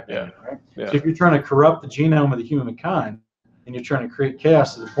 in my opinion. Yeah. Right? Yeah. So if you're trying to corrupt the genome of the humankind, and you're trying to create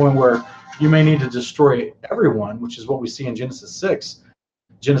chaos to the point where you may need to destroy everyone, which is what we see in Genesis 6.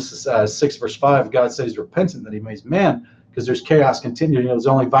 Genesis 6 verse 5, God says he's repentant that he made man, because there's chaos continuing. There's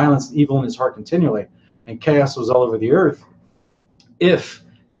only violence and evil in his heart continually, and chaos was all over the earth. If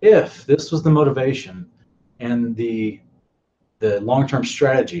this was the motivation and the long-term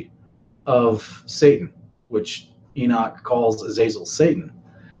strategy of Satan, which Enoch calls Azazel Satan,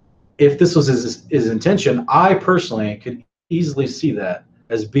 if this was his intention, I personally could easily see that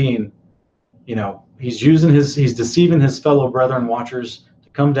as being, he's deceiving his fellow brethren watchers to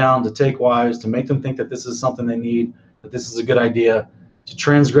come down, to take wives, to make them think that this is something they need, that this is a good idea, to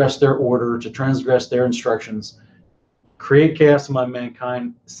transgress their order, to transgress their instructions, create chaos among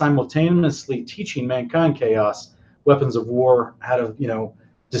mankind, simultaneously teaching mankind chaos, weapons of war, how to,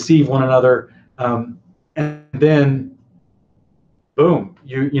 deceive one another, and then, boom,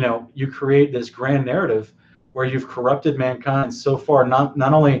 you create this grand narrative where you've corrupted mankind so far, not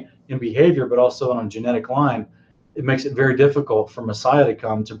only in behavior, but also on a genetic line. It makes it very difficult for Messiah to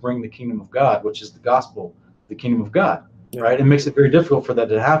come to bring the kingdom of God, which is the gospel, the kingdom of God, right? It makes it very difficult for that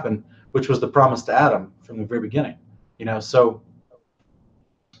to happen, which was the promise to Adam from the very beginning, So,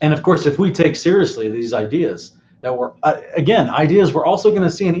 and of course, if we take seriously these ideas that were, again, ideas we're also going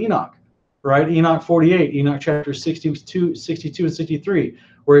to see in Enoch, right? Enoch 48, Enoch chapter 62 and 63,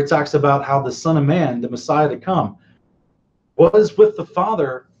 where it talks about how the Son of Man, the Messiah to come, was with the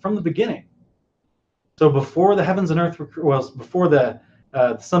Father from the beginning. So before the heavens and earth were, well, before the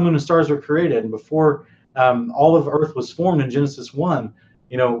sun, moon, and stars were created, and before all of earth was formed in Genesis 1,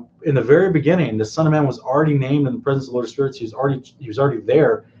 in the very beginning, the Son of Man was already named in the presence of the Lord of Spirits. He was already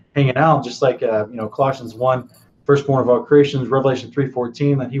there, hanging out, just like Colossians 1, firstborn of all creations, Revelation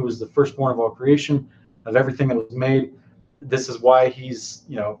 3:14, that he was the firstborn of all creation, of everything that was made. This is why he's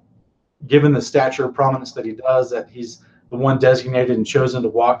given the stature of prominence that he does, that he's the one designated and chosen to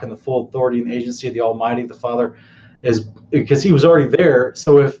walk in the full authority and agency of the Almighty, the Father, is because he was already there.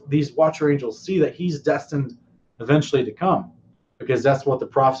 So if these watcher angels see that he's destined eventually to come, because that's what the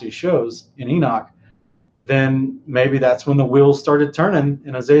prophecy shows in Enoch, then maybe that's when the wheels started turning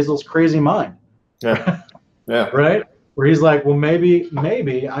in Azazel's crazy mind. Yeah. Yeah. Right? Where he's like, well, maybe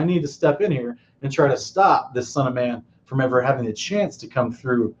I need to step in here and try to stop this Son of Man from ever having the chance to come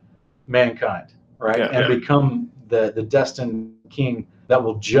through mankind, right? Yeah, and become the destined king that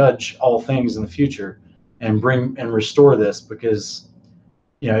will judge all things in the future and bring and restore this. Because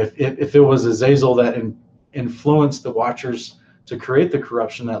if it was Azazel that influenced the Watchers to create the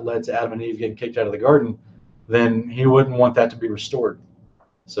corruption that led to Adam and Eve getting kicked out of the garden, then he wouldn't want that to be restored.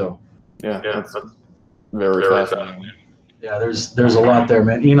 So that's very fascinating. Yeah, there's a lot there,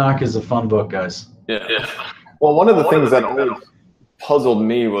 man. Enoch is a fun book, guys. Yeah. Well, one of the things that always puzzled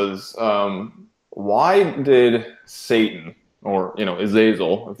me was why did Satan, or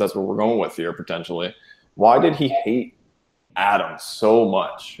Azazel, if that's what we're going with here potentially, why did he hate Adam so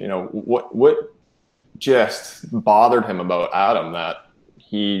much? What just bothered him about Adam that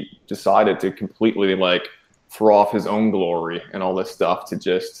he decided to completely throw off his own glory and all this stuff to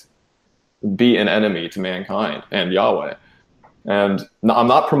just be an enemy to mankind and Yahweh? And I'm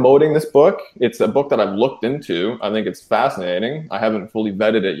not promoting this book. It's a book that I've looked into. I think it's fascinating. I haven't fully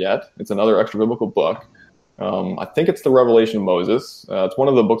vetted it yet. It's another extra biblical book. I think it's the Revelation of Moses. It's one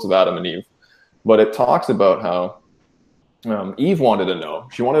of the books of Adam and Eve. But it talks about how Eve wanted to know.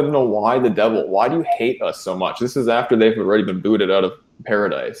 She wanted to know why do you hate us so much? This is after they've already been booted out of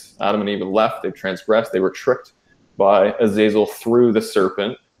paradise. Adam and Eve had left. They transgressed. They were tricked by Azazel through the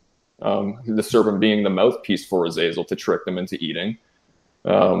serpent. The serpent being the mouthpiece for Azazel to trick them into eating.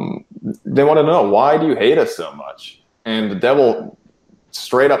 They want to know, why do you hate us so much? And the devil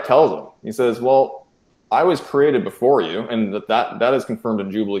straight up tells them, he says, well, I was created before you, and that is confirmed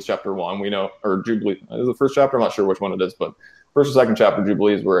in Jubilees chapter 1. We know, or Jubilee, this is the first chapter, I'm not sure which one it is, but first or second chapter of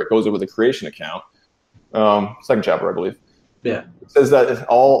Jubilees, where it goes over the creation account. Second chapter, I believe. Yeah. It says that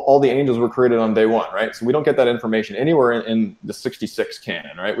all the angels were created on day one, right? So we don't get that information anywhere in the 66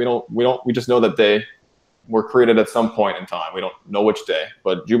 canon, right? We just know that they were created at some point in time. We don't know which day,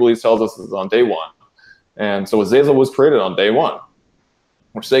 but Jubilees tells us it's on day one. And so Azazel was created on day one,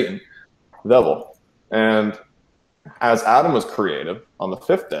 or Satan, the devil. And as Adam was created on the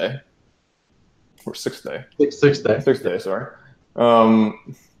fifth day, or sixth day. Sixth day, sorry. Adam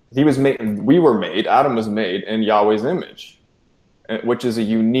was made in Yahweh's image, which is a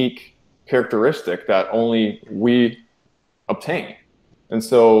unique characteristic that only we obtain. And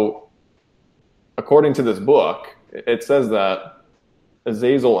so, according to this book, it says that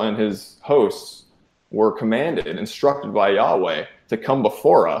Azazel and his hosts were commanded, instructed by Yahweh to come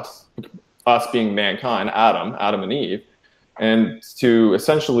before us being mankind, Adam and Eve, and to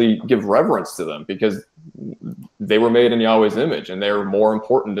essentially give reverence to them, because they were made in Yahweh's image and they're more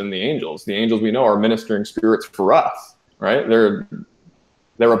important than the angels. The angels, we know, are ministering spirits for us, right? They're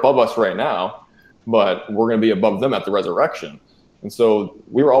above us right now, but we're going to be above them at the resurrection. And so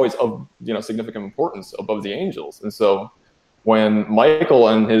we were always of significant importance above the angels. And so when Michael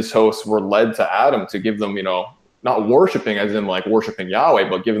and his hosts were led to Adam to give them, not worshiping as in like worshiping Yahweh,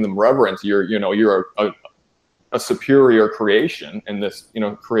 but giving them reverence, you're a superior creation in this,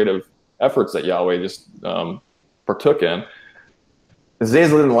 creative efforts that Yahweh just partook in.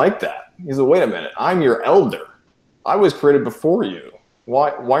 Azazel didn't like that. He said, wait a minute, I'm your elder. I was created before you.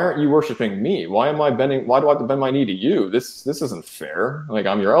 Why aren't you worshiping me? Why do I have to bend my knee to you? This isn't fair. Like,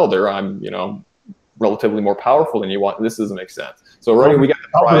 I'm your elder. I'm, relatively more powerful than you. This doesn't make sense. So already we got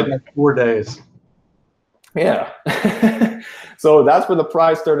the pride. 4 days. Yeah. So that's where the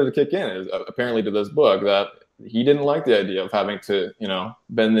pride started to kick in, is apparently to this book, that he didn't like the idea of having to,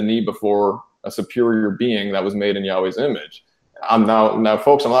 bend the knee before a superior being that was made in Yahweh's image. Now,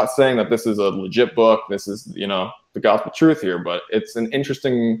 folks, I'm not saying that this is a legit book. This is, the gospel truth here, but it's an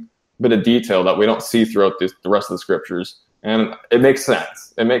interesting bit of detail that we don't see throughout the rest of the scriptures. And it makes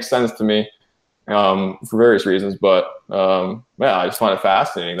sense. It makes sense to me. for various reasons. But yeah, I just find it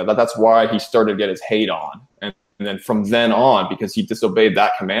fascinating that's why he started to get his hate on. And then from then on, because he disobeyed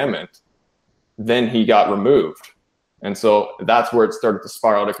that commandment, then he got removed. And so that's where it started to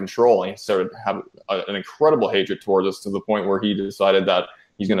spiral out of control. And he started to have an incredible hatred towards us, to the point where he decided that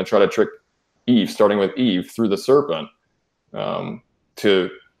he's going to try to trick Eve, starting with Eve, through the serpent, to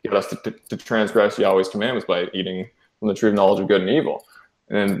get us to transgress Yahweh's commandments by eating from the tree of knowledge of good and evil.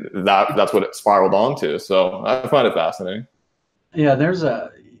 And that's what it spiraled onto. So I find it fascinating. Yeah, there's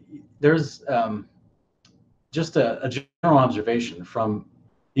just a general observation from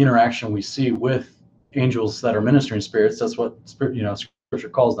the interaction we see with angels that are ministering spirits. That's what Scripture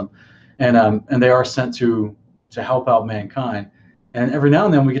calls them, and they are sent to help out mankind. And every now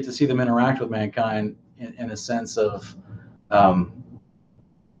and then we get to see them interact with mankind in a sense of,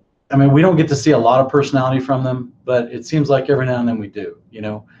 I mean, we don't get to see a lot of personality from them, but it seems like every now and then we do.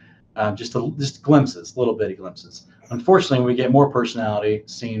 Just glimpses, little bitty glimpses. Unfortunately, we get more personality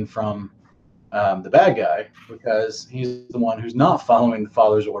seen from the bad guy, because he's the one who's not following the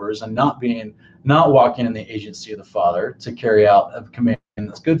Father's orders and not walking in the agency of the Father to carry out a command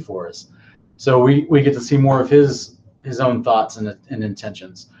that's good for us. So we get to see more of his own thoughts and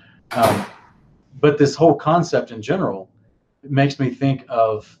intentions. But this whole concept in general, it makes me think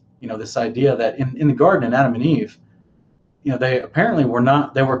of this idea that in the garden, in Adam and Eve, they apparently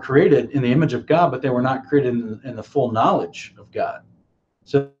they were created in the image of God, but they were not created in the full knowledge of God.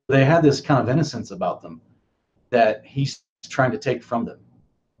 So they had this kind of innocence about them that he's trying to take from them.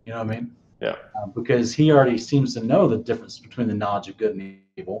 You know what I mean? Yeah. Because he already seems to know the difference between the knowledge of good and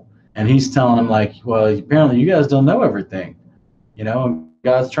evil. And he's telling them, like, well, apparently you guys don't know everything. And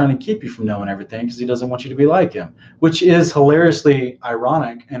God's trying to keep you from knowing everything because he doesn't want you to be like him, which is hilariously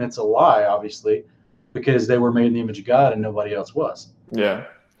ironic. And it's a lie, obviously, because they were made in the image of God and nobody else was. Yeah.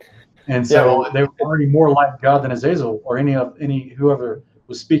 And so they were already more like God than Azazel or whoever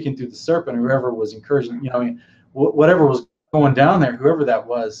was speaking through the serpent, or whoever was encouraging, whatever was going down there, whoever that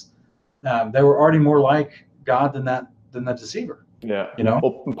was, they were already more like God than that deceiver. Yeah.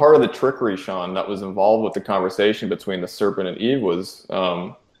 Well, part of the trickery, Sean, that was involved with the conversation between the serpent and Eve was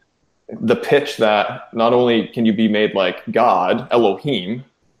the pitch that not only can you be made like God, Elohim,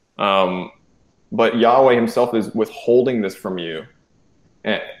 but Yahweh himself is withholding this from you.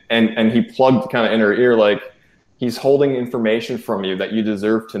 And he plugged kind of in her ear, like, he's holding information from you that you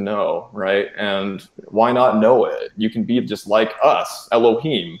deserve to know, right? And why not know it? You can be just like us,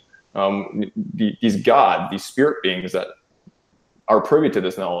 Elohim, these spirit beings that are privy to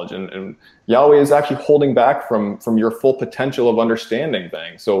this knowledge. And Yahweh is actually holding back from your full potential of understanding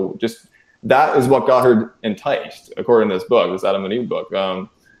things. So just that is what got her enticed, according to this book, this Adam and Eve book,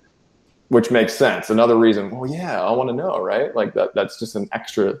 which makes sense. Another reason, well, yeah, I want to know, right? Like that's just an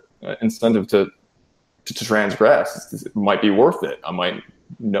extra incentive to transgress. It might be worth it. I might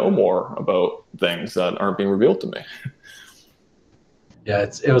know more about things that aren't being revealed to me. Yeah,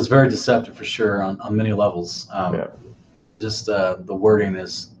 it was very deceptive for sure on many levels. Just the wording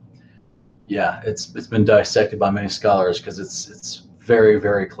is, it's been dissected by many scholars because it's very,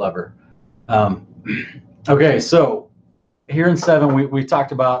 very clever. Okay, so here in 7, we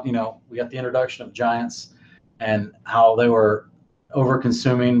talked about, we got the introduction of giants and how they were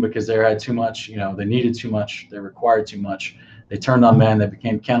over-consuming because they had too much, they needed too much, they required too much. They turned on man, they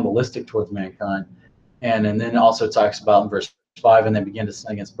became cannibalistic towards mankind. And then also talks about in verse 5, and they began to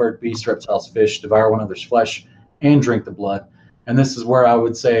sin against bird, beasts, reptiles, fish, devour one another's flesh, and drink the blood. And this is where I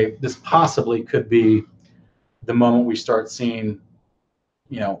would say this possibly could be the moment we start seeing,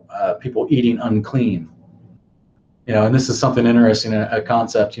 people eating unclean. And this is something interesting, a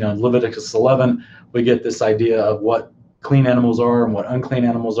concept. In Leviticus 11, we get this idea of what clean animals are and what unclean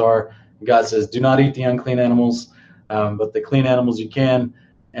animals are. And God says, do not eat the unclean animals, but the clean animals you can.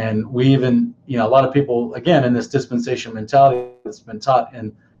 And we even, a lot of people, again, in this dispensation mentality that's been taught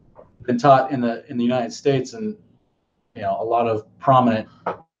in the United States and a lot of prominent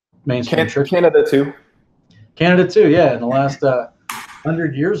mainstream churches. Canada too, yeah. In the last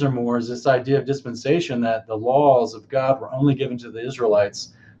 100 years or more, is this idea of dispensation that the laws of God were only given to the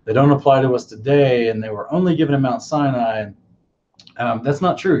Israelites. They don't apply to us today, and they were only given at Mount Sinai. That's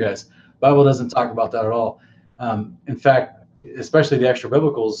not true, guys. The Bible doesn't talk about that at all. In fact, especially the extra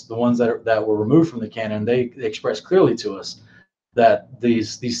biblicals, the ones that were removed from the canon, they express clearly to us that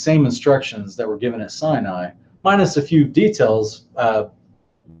these same instructions that were given at Sinai, minus a few details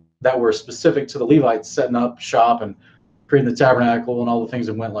that were specific to the Levites setting up shop and creating the tabernacle and all the things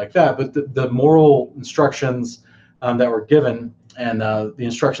that went like that. But the moral instructions that were given and the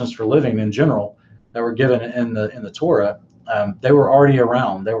instructions for living in general that were given in the Torah, they were already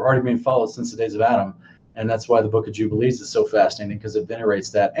around. They were already being followed since the days of Adam. And that's why the book of Jubilees is so fascinating, because it venerates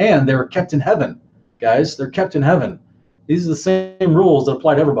that. And they were kept in heaven, guys. They're kept in heaven. These are the same rules that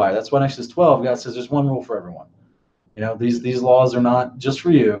apply to everybody. That's why in Exodus 12, God says there's one rule for everyone. You know, these laws are not just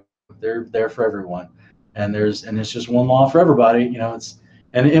for you. They're there for everyone. And it's just one law for everybody. You know,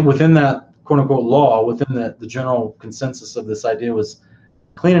 and within that quote unquote law, within the general consensus of this idea was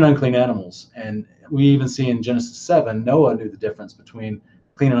clean and unclean animals. And we even see in Genesis 7, Noah knew the difference between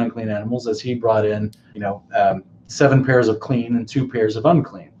clean and unclean animals, as he brought in, 7 pairs of clean and 2 pairs of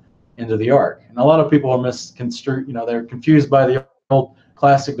unclean into the ark. And a lot of people are misconstrued, they're confused by the old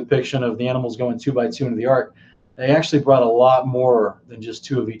classic depiction of the animals going 2 by 2 into the ark. They actually brought a lot more than just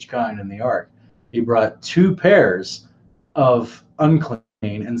 2 of each kind in the ark. He brought 2 pairs of unclean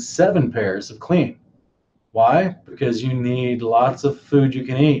and 7 pairs of clean. Why? Because you need lots of food you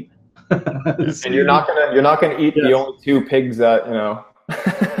can eat. And you're not gonna eat the only 2 pigs that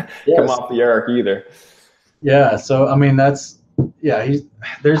come off the ark either. Yeah. So I mean, they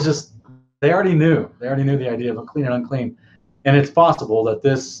already knew the idea of a clean and unclean, and it's possible that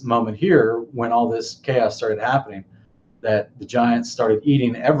this moment here, when all this chaos started happening, that the giants started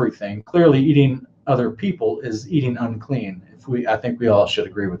eating everything. Clearly, eating other people is eating unclean. I think we all should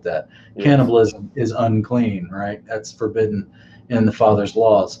agree with that. Yes. Cannibalism is unclean, right? That's forbidden in the Father's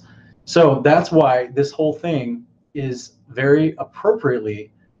laws. So that's why this whole thing is very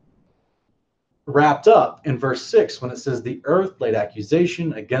appropriately wrapped up in verse 6 when it says the earth laid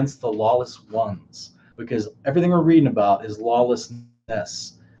accusation against the lawless ones, because everything we're reading about is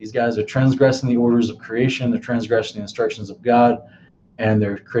lawlessness. These guys are transgressing the orders of creation, they're transgressing the instructions of God, and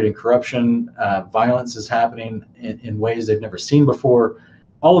they're creating corruption. Violence is happening in ways they've never seen before.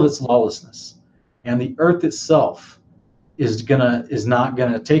 All of it's lawlessness, and the earth itself is not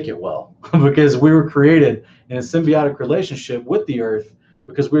gonna take it well because we were created in a symbiotic relationship with the earth,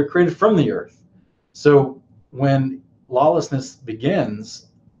 because we were created from the earth. So when lawlessness begins,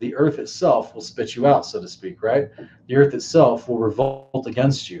 the earth itself will spit you out, so to speak, right? The earth itself will revolt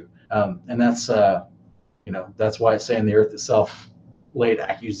against you, and that's why it's saying the earth itself laid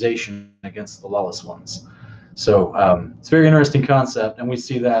accusation against the lawless ones. So it's a very interesting concept, and we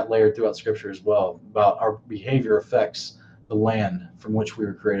see that layered throughout Scripture as well, about our behavior affects the land from which we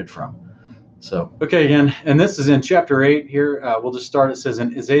were created from. So, okay, again, and this is in chapter 8 here. We'll just start. It says,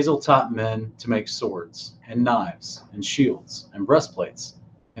 and Azazel taught men to make swords and knives and shields and breastplates,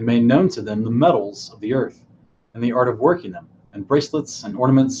 and made known to them the metals of the earth and the art of working them, and bracelets and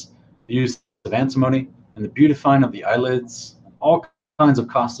ornaments, the use of antimony and the beautifying of the eyelids, all kinds of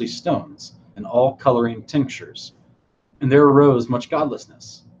costly stones and all coloring tinctures. And there arose much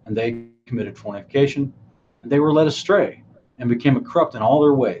godlessness, and they committed fornication, and they were led astray and became corrupt in all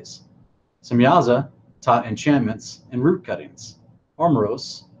their ways. Semyaza taught enchantments and root cuttings,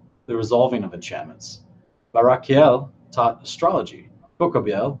 Ormeros the resolving of enchantments, Barakiel taught astrology,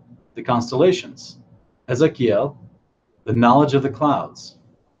 Bokabiel the constellations, Ezekiel the knowledge of the clouds,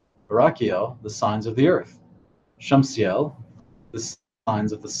 Barakiel the signs of the earth, Shamsiel the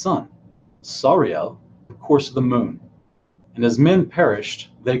signs of the sun, Sariel the course of the moon. And as men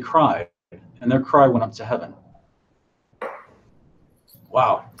perished, they cried, and their cry went up to heaven.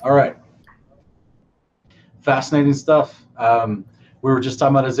 Wow. All right. Fascinating stuff. We were just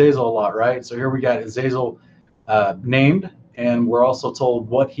talking about Azazel a lot, right? So here we got Azazel named, and we're also told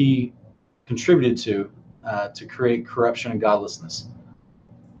what he contributed to create corruption and godlessness.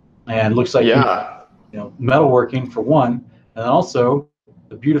 And it looks like metalworking for one, and also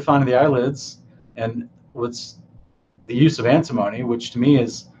the beautifying of the eyelids, and what's the use of antimony, which to me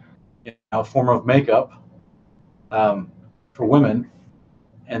is a form of makeup for women,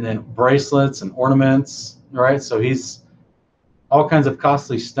 and then bracelets and ornaments, right? So he's all kinds of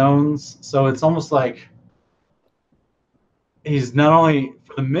costly stones. So it's almost like he's not only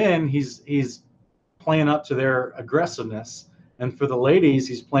for the men, he's playing up to their aggressiveness, and for the ladies,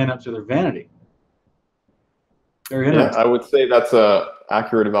 he's playing up to their vanity. Very interesting. Yeah, I would say that's a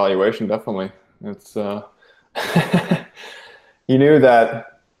accurate evaluation. Definitely, it's he knew that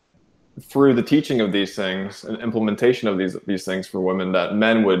through the teaching of these things and implementation of these things for women, that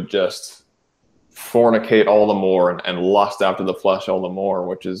men would just fornicate all the more and lust after the flesh all the more,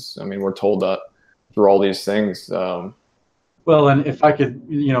 which is, I mean, we're told that through all these things. Well, and if I could,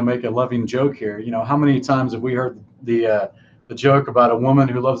 make a loving joke here, how many times have we heard the joke about a woman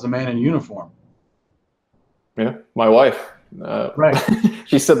who loves a man in uniform? Yeah, my wife. Right.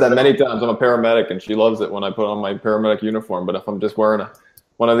 She said that many times. I'm a paramedic, and she loves it when I put on my paramedic uniform. But if I'm just wearing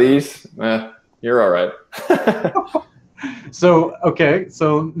one of these, you're all right. So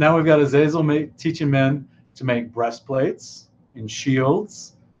now we've got Azazel teaching men to make breastplates and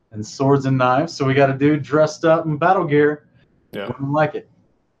shields and swords and knives. So we got a dude dressed up in battle gear. Yeah. Wouldn't like it.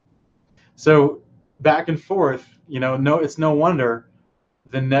 So back and forth, no, it's no wonder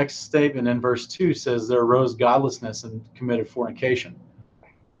the next statement in verse 2 says there arose godlessness and committed fornication.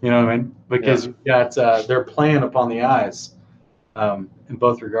 You know what I mean? Because you've got they're playing upon the eyes in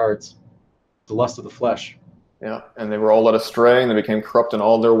both regards. The lust of the flesh. Yeah, and they were all led astray, and they became corrupt in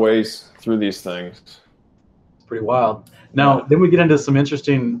all their ways through these things. It's pretty wild. Now, then we get into some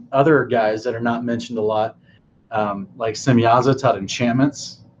interesting other guys that are not mentioned a lot, like Semyaza taught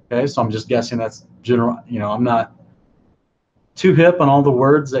enchantments. Okay, so I'm just guessing that's general. I'm not too hip on all the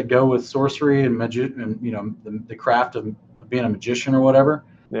words that go with sorcery and magic, and the craft of being a magician or whatever.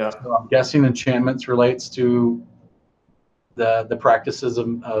 Yeah. So I'm guessing enchantments relates to the practices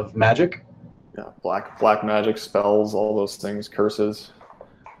of magic. Yeah, black magic, spells, all those things, curses.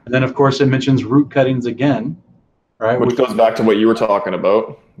 And then, of course, it mentions root cuttings again, right? Which goes back to what you were talking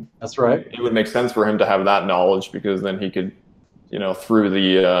about. That's right. It would make sense for him to have that knowledge, because then he could, through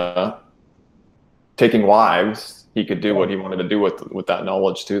the taking wives, he could do what he wanted to do with that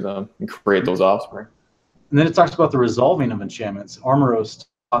knowledge to them and create those offspring. And then it talks about the resolving of enchantments. Armoros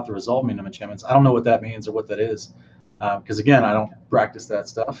taught the resolving of enchantments. I don't know what that means or what that is, because again, I don't practice that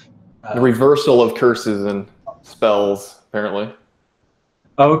stuff. The reversal of curses and spells, apparently.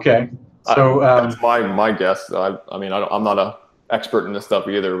 Okay, so that's my guess. I mean, I'm not an expert in this stuff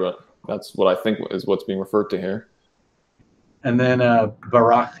either, but that's what I think is what's being referred to here. And then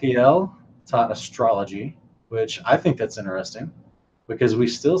Barachiel taught astrology, which I think that's interesting because we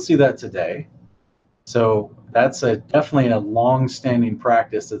still see that today. So that's definitely a long-standing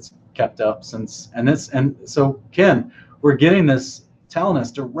practice that's kept up since. And so Ken, we're getting this telling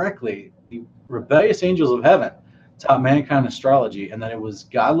us directly the rebellious angels of heaven taught mankind astrology, and that it was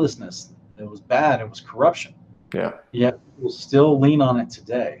godlessness, it was bad, it was corruption. Yeah. Yet we'll still lean on it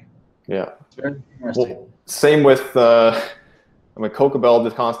today. Yeah. It's very interesting. Well, same with Kokabel,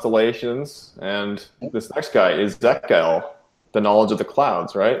 the constellations, and this next guy is Ezekiel, the knowledge of the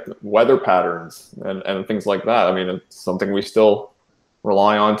clouds, right? Weather patterns and things like that. I mean, it's something we still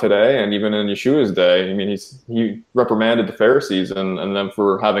rely on today, and even in Yeshua's day. I mean, he reprimanded the Pharisees and them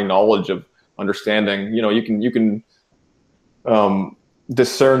for having knowledge of understanding. You can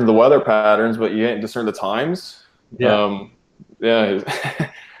discern the weather patterns, but you can't discern the times. Yeah.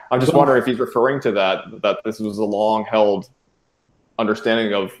 I'm just wondering if he's referring to that this was a long-held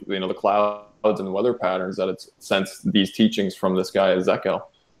understanding of the clouds and the weather patterns, that it's sensed these teachings from this guy Ezekiel.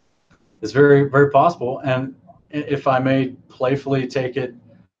 It's very, very possible. And if I may playfully take it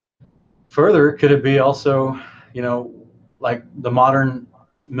further, could it be also, like the modern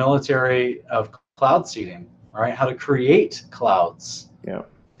military of cloud seeding, right? How to create clouds. Yeah.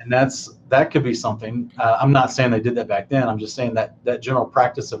 And that could be something. I'm not saying they did that back then. I'm just saying that general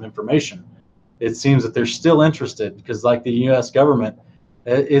practice of information. It seems that they're still interested because, like the U.S. government,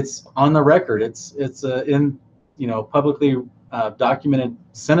 it's on the record. It's in publicly documented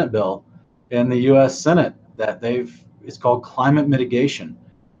Senate bill in the U.S. Senate that it's called climate mitigation,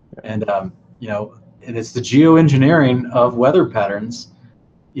 and and it's the geoengineering of weather patterns,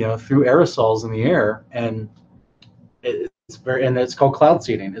 through aerosols in the air, and it's called cloud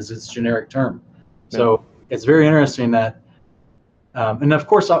seeding is its generic term. So it's very interesting that, and of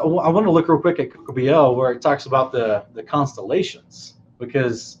course I want to look real quick at Kokabel where it talks about the constellations,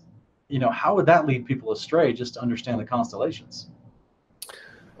 because how would that lead people astray just to understand the constellations?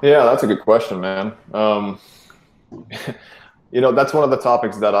 Yeah, that's a good question, man. That's one of the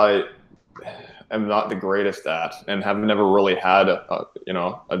topics that I am not the greatest at, and have never really had a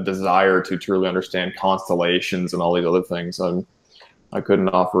desire to truly understand constellations and all these other things. I couldn't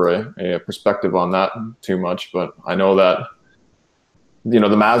offer a perspective on that too much, but I know that the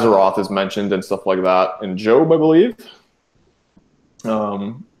Mazzaroth is mentioned and stuff like that in Job, I believe.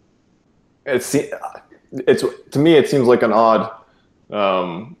 To me it seems like an odd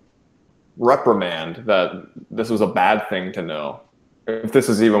reprimand that this was a bad thing to know, if this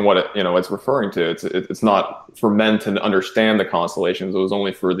is even what it's referring to. It's not for men to understand the constellations. It was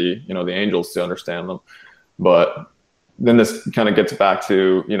only for the the angels to understand them. But then this kind of gets back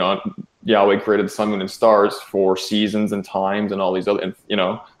to Yahweh created the sun, moon, and stars for seasons and times and all these other,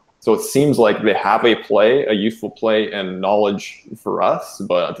 so it seems like they have a useful play and knowledge for us,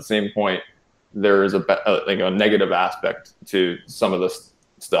 but at the same point there is a negative aspect to some of this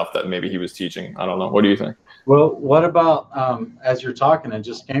stuff that maybe he was teaching. I don't know. What do you think? Well, what about, as you're talking, it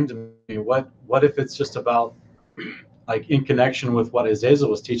just came to me, what if it's just about, like, in connection with what Azazel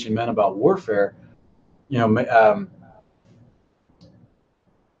was teaching men about warfare,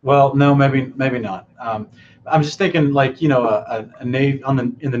 Well, no, maybe not. I'm just thinking like, a navy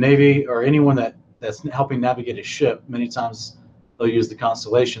in the Navy, or anyone that's helping navigate a ship. Many times they'll use the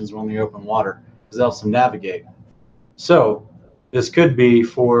constellations when they're open water because it helps them navigate. So this could be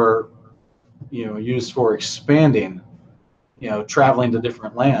for, used for expanding, traveling to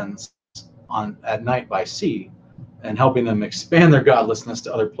different lands at night by sea, and helping them expand their godlessness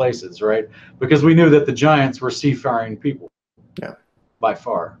to other places, right? Because we knew that the giants were seafaring people, Yeah, by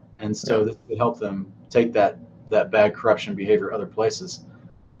far, and so this would help them take that bad corruption behavior other places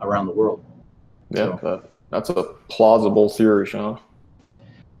around the world. Yeah, that's a plausible theory, Sean.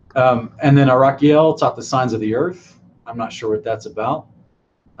 And then Arakiel taught the signs of the earth. I'm not sure what that's about.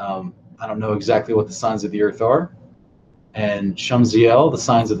 I don't know exactly what the signs of the earth are. And Shamziel, the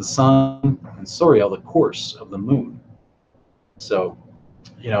signs of the sun, and Soriel, the course of the moon. So,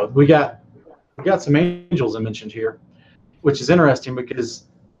 we got some angels mentioned here, which is interesting because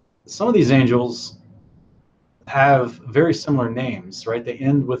some of these angels have very similar names, right? They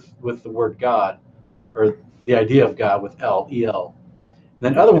end with the word God, or the idea of God, with El.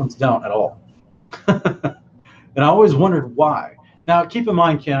 Then other ones don't at all. And I always wondered why. Now, keep in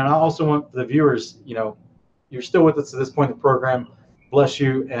mind, Ken, and I also want the viewers, you're still with us at this point in the program. Bless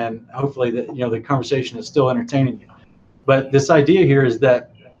you, and hopefully that the conversation is still entertaining you. But this idea here is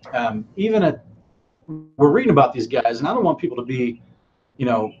that we're reading about these guys, and I don't want people to be,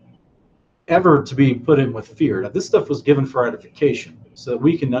 ever to be put in with fear. Now, this stuff was given for edification, so that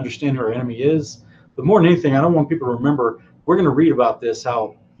we can understand who our enemy is. But more than anything, I don't want people to remember. We're going to read about this,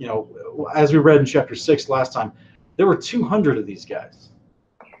 how, as we read in chapter 6 last time, there were 200 of these guys.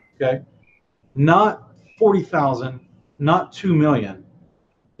 Okay, not 40,000, not 2 million.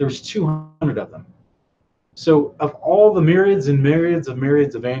 There's 200 of them. So of all the myriads and myriads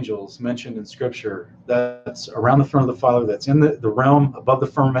of angels mentioned in Scripture, that's around the throne of the Father, that's in the realm above the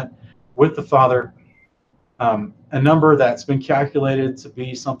firmament with the Father, a number that's been calculated to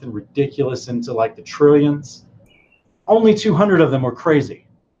be something ridiculous into like the trillions, only 200 of them were crazy,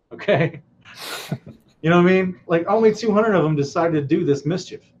 okay? You know what I mean? Like only 200 of them decided to do this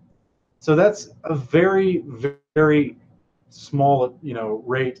mischief. So that's a very, very small,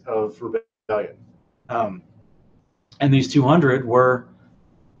 rate of rebellion. And these 200 were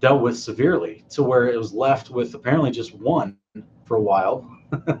dealt with severely, to where it was left with apparently just one for a while.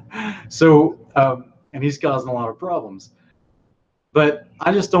 So, and he's causing a lot of problems. But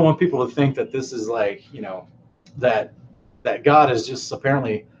I just don't want people to think that this is like, that God is just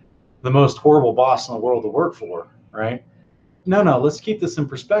apparently the most horrible boss in the world to work for, right? No, let's keep this in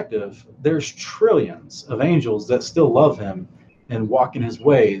perspective. There's trillions of angels that still love him and walk in his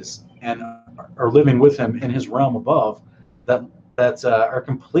ways and are living with him in his realm above, that are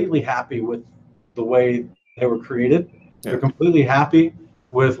completely happy with the way they were created. Yeah. They're completely happy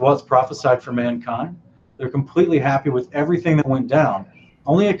with what's prophesied for mankind. They're completely happy with everything that went down.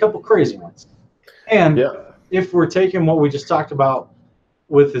 Only a couple crazy ones. And if we're taking what we just talked about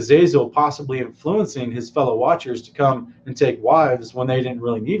with Azazel possibly influencing his fellow watchers to come and take wives when they didn't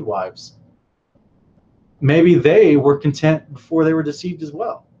really need wives, maybe they were content before they were deceived as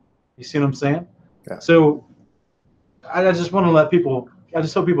well. You see what I'm saying? Yeah. So I just want to I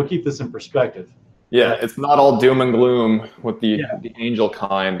just hope people keep this in perspective. Yeah, it's not all doom and gloom with the angel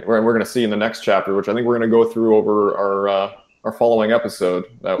kind. We're going to see in the next chapter, which I think we're going to go through over our following episode,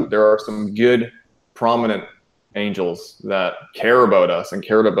 that there are some good, prominent angels that care about us and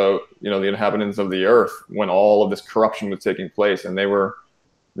cared about the inhabitants of the earth when all of this corruption was taking place, and they were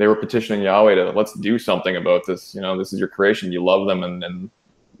petitioning Yahweh to, let's do something about this. This is your creation, you love them, and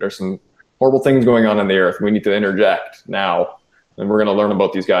there's some horrible things going on in the earth. We need to interject now, and we're going to learn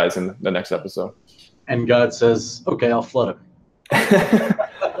about these guys in the next episode. And God says, okay, I'll flood them.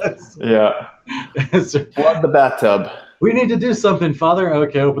 Yeah. Flood the bathtub. We need to do something, Father.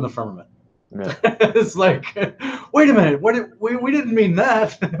 Okay, open the firmament. Yeah. It's like, wait a minute, we didn't mean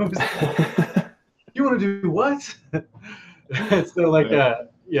that. You want to do what? So like,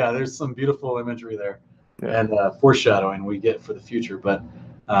 there's some beautiful imagery there, and foreshadowing we get for the future. But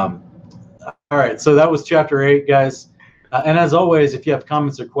all right, so that was chapter 8, guys. And as always, if you have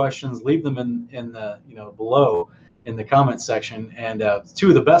comments or questions, leave them in the below in the comment section. And 2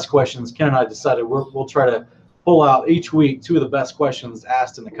 of the best questions, Ken and I decided we'll try to pull out each week 2 of the best questions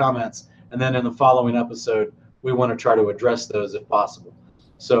asked in the comments. And then in the following episode, we want to try to address those if possible.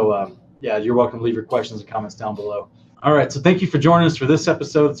 So, you're welcome to leave your questions and comments down below. All right, so thank you for joining us for this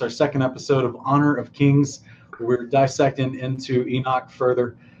episode. It's our second episode of Honor of Kings. We're dissecting into Enoch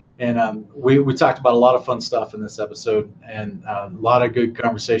further. And we talked about a lot of fun stuff in this episode, and a lot of good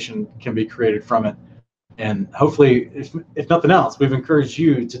conversation can be created from it. And hopefully, if nothing else, we've encouraged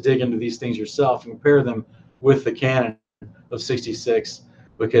you to dig into these things yourself and compare them with the canon of 66,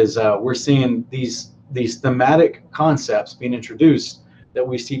 because we're seeing these thematic concepts being introduced that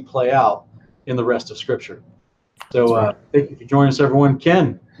we see play out in the rest of Scripture. So thank you for joining us, everyone.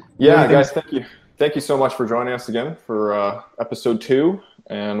 Ken. Yeah, guys, thank you. Thank you so much for joining us again for episode 2.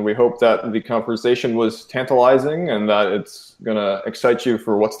 And we hope that the conversation was tantalizing and that it's going to excite you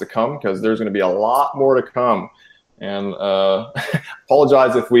for what's to come, because there's going to be a lot more to come. And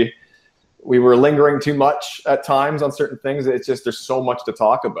apologize if we were lingering too much at times on certain things. It's just there's so much to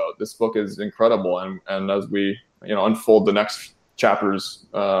talk about. This book is incredible. And as we unfold the next chapters,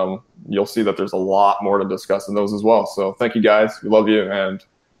 you'll see that there's a lot more to discuss in those as well. So thank you, guys. We love you, and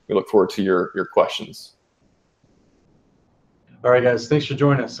we look forward to your questions. All right, guys. Thanks for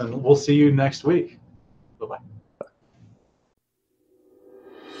joining us, and we'll see you next week. Bye-bye.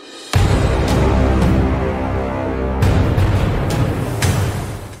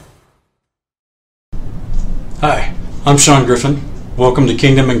 Hi, I'm Sean Griffin. Welcome to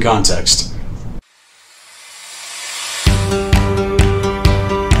Kingdom in Context.